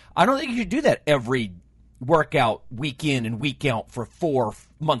move. I don't think you should do that every workout week in and week out for 4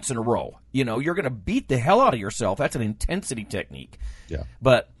 months in a row. You're going to beat the hell out of yourself. That's an intensity technique. Yeah.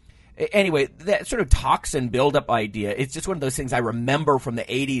 But anyway, that sort of toxin buildup idea, it's just one of those things I remember from the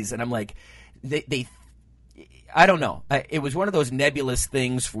 80s, and I'm like, I don't know. It was one of those nebulous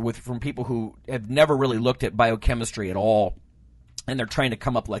things from people who have never really looked at biochemistry at all, and they're trying to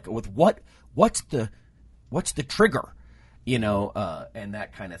come up with what's the trigger, and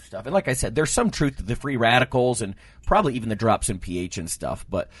that kind of stuff. And like I said, there's some truth to the free radicals and probably even the drops in pH and stuff,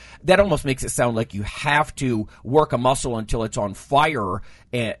 but that almost makes it sound like you have to work a muscle until it's on fire,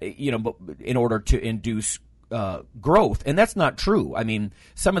 in order to induce growth. And that's not true. I mean,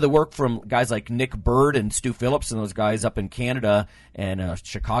 some of the work from guys like Nick Bird and Stu Phillips and those guys up in Canada and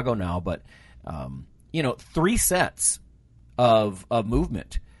Chicago now, but 3 sets of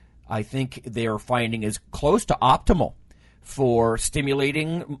movement, I think they're finding is close to optimal for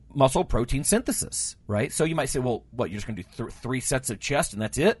stimulating muscle protein synthesis, right? So you might say, well, what, you're just going to do 3 sets of chest and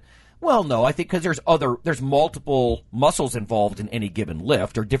that's it? Well, no, I think because there's multiple muscles involved in any given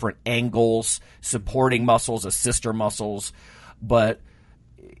lift, or different angles, supporting muscles, assister muscles. But,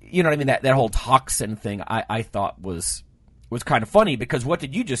 you know what I mean? That whole toxin thing I thought was kind of funny, because what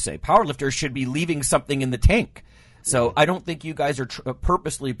did you just say? Powerlifters should be leaving something in the tank. So I don't think you guys are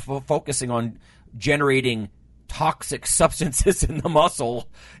purposely focusing on generating toxic substances in the muscle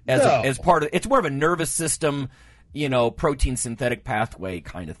as part of it's more of a nervous system, protein synthetic pathway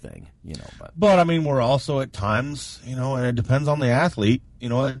kind of thing, But I mean, we're also at times, and it depends on the athlete,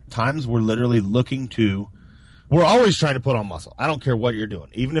 at times we're literally we're always trying to put on muscle. I don't care what you're doing.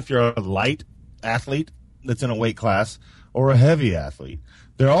 Even if you're a light athlete that's in a weight class or a heavy athlete,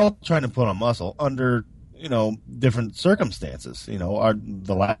 they're all trying to put on muscle under, different circumstances.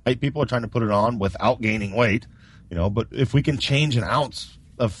 The light people are trying to put it on without gaining weight, but if we can change an ounce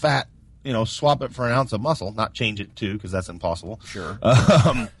of fat, swap it for an ounce of muscle, not change it too, because that's impossible. Sure.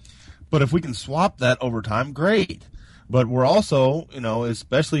 But if we can swap that over time, great. But we're also,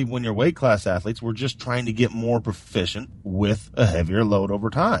 especially when you're weight class athletes, we're just trying to get more proficient with a heavier load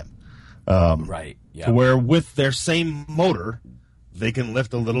over time. Right. Yeah. To where with their same motor, they can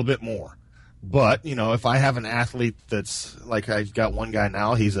lift a little bit more. But, if I have an athlete that's like I've got one guy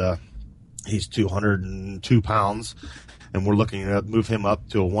now, he's 202 pounds, and we're looking to move him up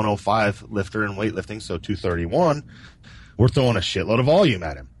to a 105 lifter in weightlifting, so 231. We're throwing a shitload of volume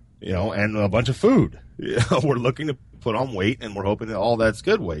at him, and a bunch of food. We're looking to put on weight, and we're hoping that all that's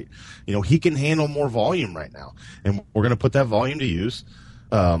good weight. He can handle more volume right now, and we're going to put that volume to use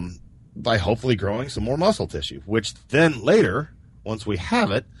by hopefully growing some more muscle tissue, which then later, once we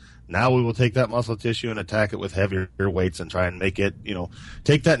have it, now we will take that muscle tissue and attack it with heavier weights and try and make it,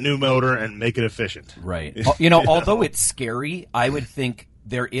 take that new motor and make it efficient. Right. Although it's scary, I would think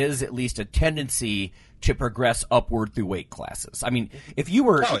there is at least a tendency to progress upward through weight classes. I mean, if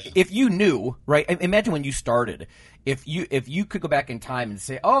you knew, right? Imagine when you started, if you could go back in time and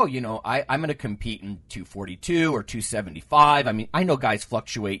say, I'm going to compete in 242 or 275. I mean, I know guys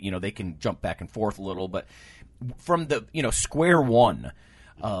fluctuate, they can jump back and forth a little, but from the, square one,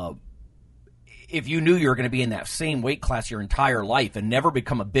 if you knew you were going to be in that same weight class your entire life and never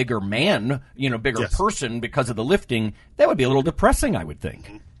become a bigger man, bigger person because of the lifting, that would be a little depressing, I would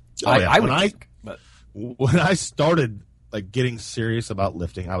think. I would think. But when I started getting serious about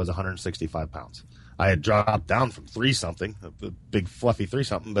lifting, I was 165 pounds. I had dropped down from 3-something, a big fluffy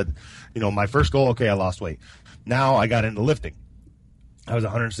 3-something, but my first goal, I lost weight. Now I got into lifting. I was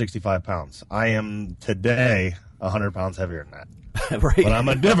 165 pounds. I am today 100 pounds heavier than that. Right. But I'm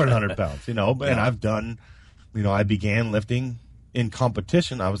a different 100 pounds, and I've done, I began lifting in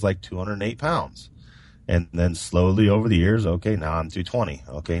competition. I was 208 pounds. And then slowly over the years, now I'm 220.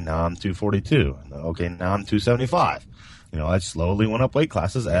 Now I'm 242. Now I'm 275. I slowly went up weight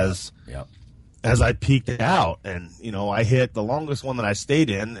classes as I peaked out. And, I hit the longest one that I stayed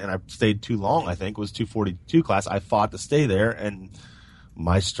in, and I stayed too long, I think, was 242 class. I fought to stay there, and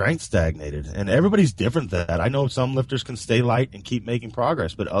my strength stagnated. And everybody's different than that. I know some lifters can stay light and keep making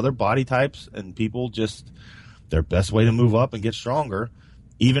progress, but other body types and people just, their best way to move up and get stronger,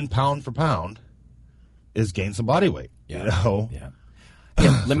 even pound for pound, is gain some body weight. Yeah.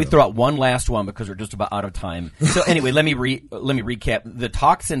 Let me throw out one last one because we're just about out of time. So anyway, let me recap. The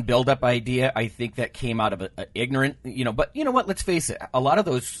toxin buildup idea, I think that came out of a ignorant, but you know what? Let's face it. A lot of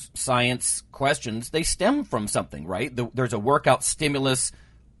those science questions, they stem from something, right? There's a workout stimulus.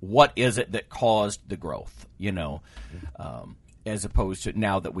 What is it that caused the growth? As opposed to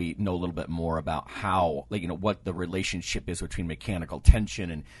now that we know a little bit more about how, what the relationship is between mechanical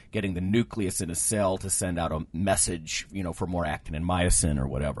tension and getting the nucleus in a cell to send out a message, for more actin and myosin or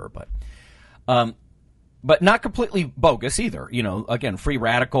whatever. But not completely bogus either. Again, free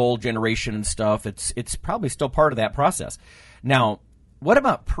radical generation and stuff. It's probably still part of that process. Now, what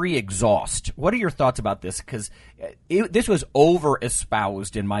about pre-exhaust? What are your thoughts about this? Because this was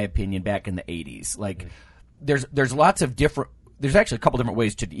over-espoused, in my opinion, back in the 80s. There's lots of different. There's actually a couple different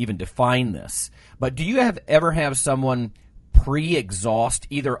ways to even define this. But do you ever have someone pre-exhaust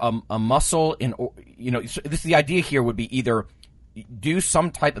either a muscle in, the idea here would be either do some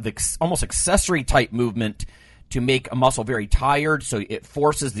type of almost accessory type movement to make a muscle very tired so it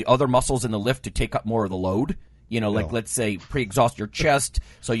forces the other muscles in the lift to take up more of the load. Let's say pre-exhaust your chest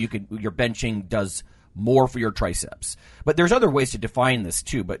so your benching does more for your triceps. But there's other ways to define this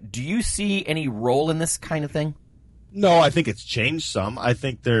too. But do you see any role in this kind of thing? No, I think it's changed some. I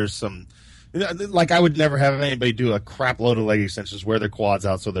think there's some, I would never have anybody do a crap load of leg extensions, wear their quads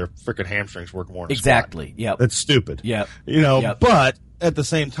out so their freaking hamstrings work more. Exactly. Yeah, that's stupid. Yeah, But at the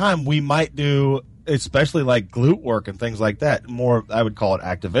same time, we might do, especially glute work and things like that. More, I would call it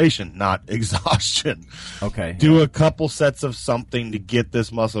activation, not exhaustion. Okay. Do a couple sets of something to get this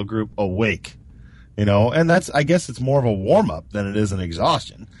muscle group awake. And I guess it's more of a warm up than it is an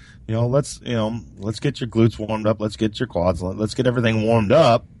exhaustion. Let's get your glutes warmed up. Let's get your quads. Let's get everything warmed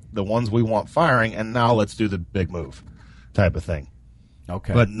up, the ones we want firing, and now let's do the big move type of thing.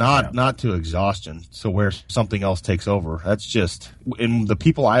 Okay. But not to exhaustion, so where something else takes over. That's just, in the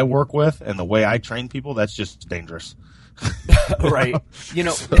people I work with and the way I train people, that's just dangerous. Right.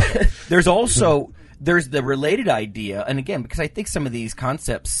 There's the related idea, and again, because I think some of these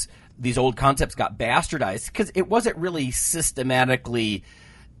concepts, these old concepts got bastardized because it wasn't really systematically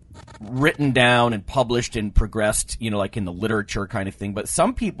written down and published and progressed, like in the literature kind of thing. But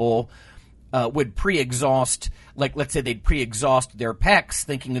some people would pre-exhaust, like let's say they'd pre-exhaust their pecs,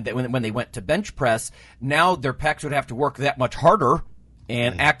 thinking that when they went to bench press, now their pecs would have to work that much harder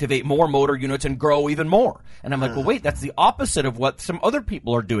and activate more motor units and grow even more. And I'm like, well, wait, that's the opposite of what some other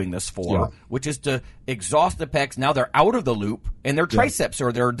people are doing this for, which is to exhaust the pecs. Now they're out of the loop, and their triceps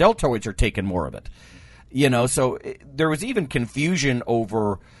or their deltoids are taking more of it. So there was even confusion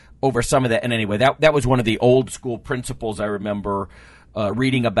over some of that. And anyway, that was one of the old school principles I remember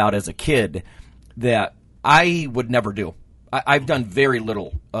reading about as a kid that I would never do. I've done very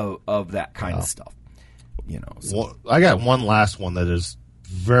little of that kind of stuff. Well, I got one last one that is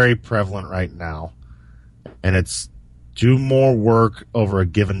very prevalent right now, and it's do more work over a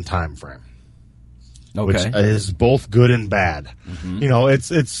given time frame. Okay. Which is both good and bad.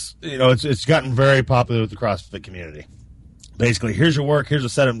 Mm-hmm. It's gotten very popular with the CrossFit community. Basically, here's your work, here's a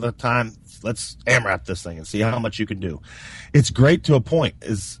set of time. Let's AMRAP this thing and see how much you can do. It's great to a point.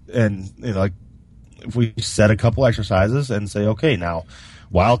 Like if we set a couple exercises and say, okay, now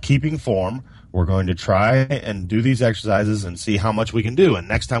while keeping form, we're going to try and do these exercises and see how much we can do. And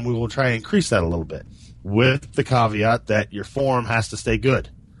next time we will try and increase that a little bit, with the caveat that your form has to stay good.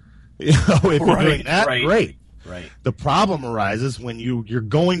 If you're doing that, great. Right. The problem arises when you're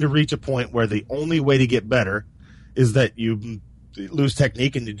going to reach a point where the only way to get better is that you lose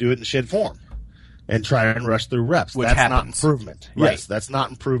technique and you do it in shed form and try and rush through reps. Which that's happens. Not improvement. Right. Yes, that's not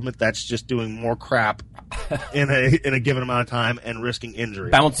improvement. That's just doing more crap in a given amount of time and risking injury.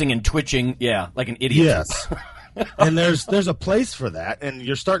 Bouncing and twitching, like an idiot. Yes. And there's a place for that, and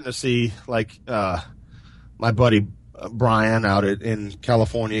you're starting to see, like, my buddy Brian out in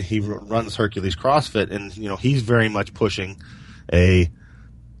California, he runs Hercules CrossFit, and, he's very much pushing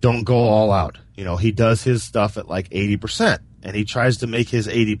don't go all out. He does his stuff at like 80%, and he tries to make his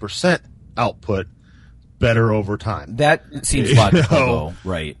 80% output better over time. That seems logical, though.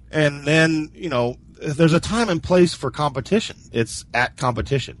 Right. And then, there's a time and place for competition. It's at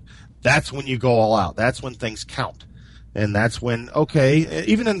competition. That's when you go all out. That's when things count. And that's when, I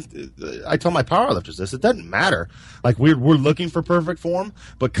tell my powerlifters this, it doesn't matter. Like, we're looking for perfect form,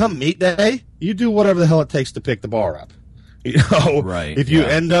 but come meet day, you do whatever the hell it takes to pick the bar up. Right. If you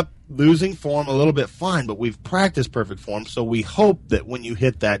end up losing form a little bit, fine, but we've practiced perfect form, so we hope that when you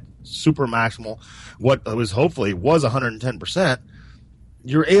hit that super maximal, what was hopefully was 110%,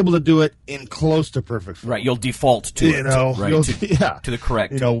 you're able to do it in close to perfect form. Right, you'll default to it. Right, to the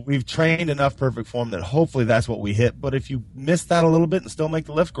correct. We've trained enough perfect form that hopefully that's what we hit. But if you miss that a little bit and still make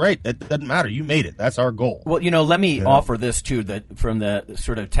the lift, great. It doesn't matter. You made it. That's our goal. Well, let me offer this too, that from the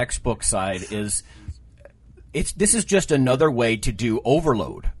sort of textbook side is this is just another way to do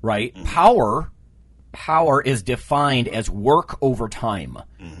overload, right? Mm-hmm. Power is defined as work over time,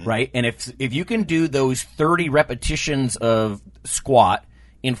 right? And if you can do those 30 repetitions of squat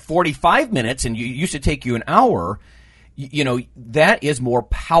in 45 minutes, and you used to take you an hour, that is more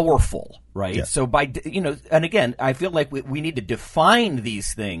powerful, right? Yes. So and again, I feel like we need to define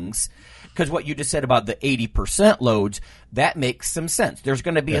these things, because what you just said about the 80% loads, that makes some sense. There's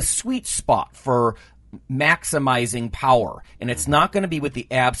going to be a sweet spot for maximizing power, and it's not going to be with the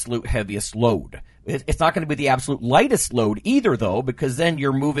absolute heaviest load. It's not going to be the absolute lightest load either, though, because then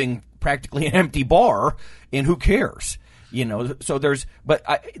you're moving practically an empty bar, and who cares? So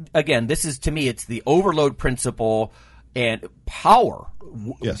again, this is, to me, it's the overload principle, and power,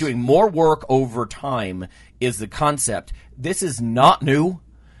 doing more work over time is the concept. This is not new,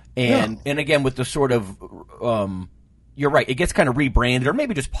 and again, with the sort of, you're right, it gets kind of rebranded or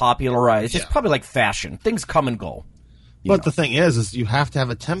maybe just popularized. It's probably like fashion. Things come and go. But the thing is you have to have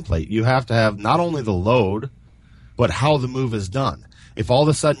a template. You have to have not only the load, but how the move is done. If all of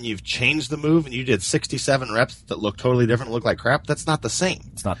a sudden you've changed the move and you did 67 reps that look totally different, look like crap, that's not the same.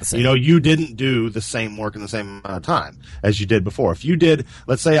 It's not the same. You didn't do the same work in the same amount of time as you did before. If you did,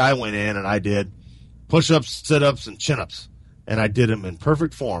 let's say I went in and I did push-ups, sit-ups, and chin-ups, and I did them in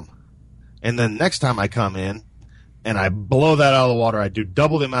perfect form, and then next time I come in and I blow that out of the water, I do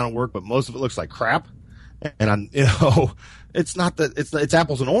double the amount of work, but most of it looks like crap, and it's not that it's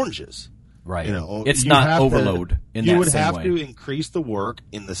apples and oranges. Right. It's not overload in that same way. You would have to increase the work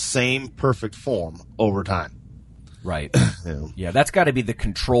in the same perfect form over time. Right. Yeah, that's got to be the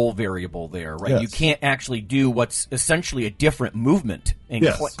control variable there, right? Yes. You can't actually do what's essentially a different movement and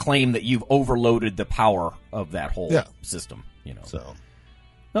claim that you've overloaded the power of that whole system. So,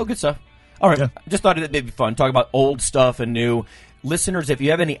 no, good stuff. All right, just thought it'd be fun. Talk about old stuff and new. Listeners, if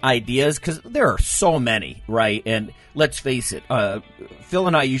you have any ideas, because there are so many, right? And let's face it, Phil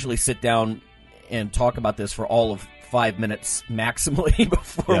and I usually sit down and talk about this for all of 5 minutes maximally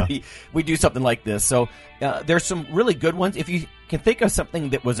before we do something like this. So there's some really good ones. If you can think of something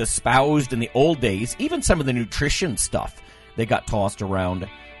that was espoused in the old days, even some of the nutrition stuff that got tossed around,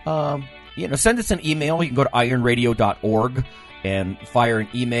 send us an email. You can go to ironradio.org and fire an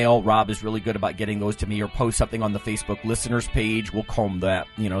email. Rob is really good about getting those to me, or post something on the Facebook listeners page. We'll comb that,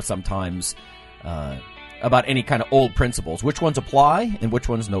 sometimes about any kind of old principles. Which ones apply and which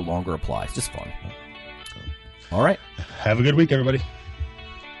ones no longer apply. It's just fun. All right. Have a good week, everybody.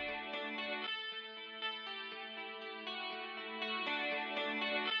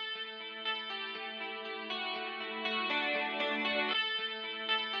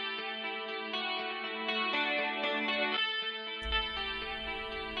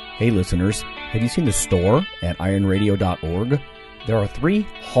 Hey listeners, have you seen the store at ironradio.org? There are 3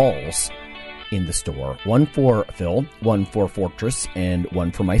 halls in the store. One for Phil, one for Fortress, and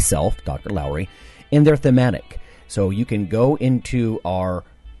one for myself, Dr. Lowry. And they're thematic. So you can go into our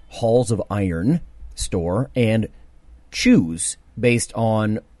Halls of Iron store and choose based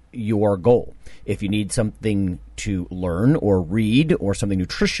on your goal. If you need something to learn or read or something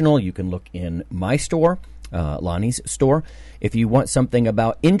nutritional, you can look in my store, Lonnie's store. If you want something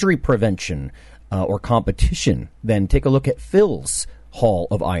about injury prevention or competition, then take a look at Phil's Hall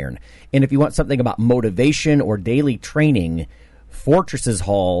of Iron. And if you want something about motivation or daily training, Fortress's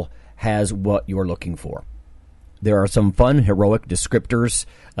Hall has what you're looking for. There are some fun, heroic descriptors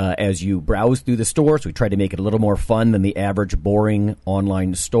as you browse through the stores. We try to make it a little more fun than the average boring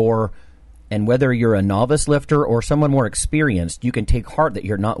online store. And whether you're a novice lifter or someone more experienced, you can take heart that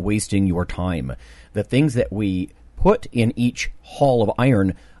you're not wasting your time. The things that we put in each Hall of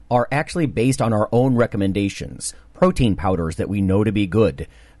Iron are actually based on our own recommendations. Protein powders that we know to be good,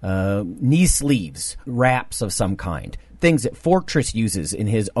 knee sleeves, wraps of some kind, things that Fortress uses in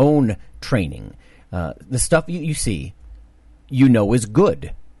his own training. The stuff you see, is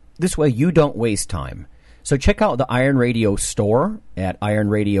good. This way you don't waste time. So check out the Iron Radio store at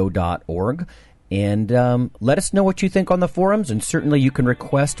ironradio.org and let us know what you think on the forums. And certainly you can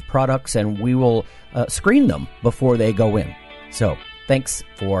request products and we will screen them before they go in. So thanks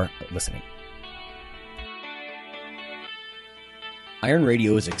for listening. Iron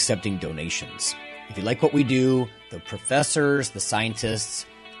Radio is accepting donations. If you like what we do, the professors, the scientists,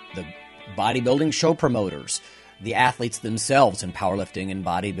 the bodybuilding show promoters, the athletes themselves in powerlifting and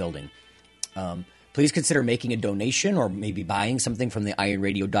bodybuilding, please consider making a donation or maybe buying something from the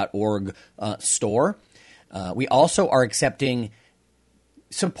ironradio.org store. We also are accepting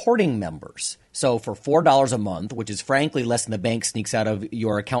supporting members. So for $4 a month, which is frankly less than the bank sneaks out of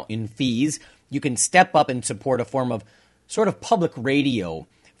your account in fees, you can step up and support a form of sort of public radio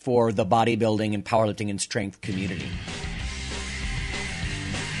for the bodybuilding and powerlifting and strength community.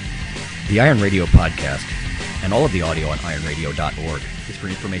 The Iron Radio podcast and all of the audio on ironradio.org is for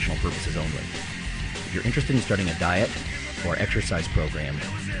informational purposes only. If you're interested in starting a diet or exercise program,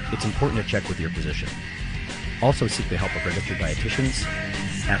 it's important to check with your physician. Also seek the help of registered dietitians,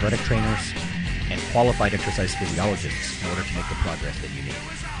 athletic trainers, and qualified exercise physiologists in order to make the progress that you need.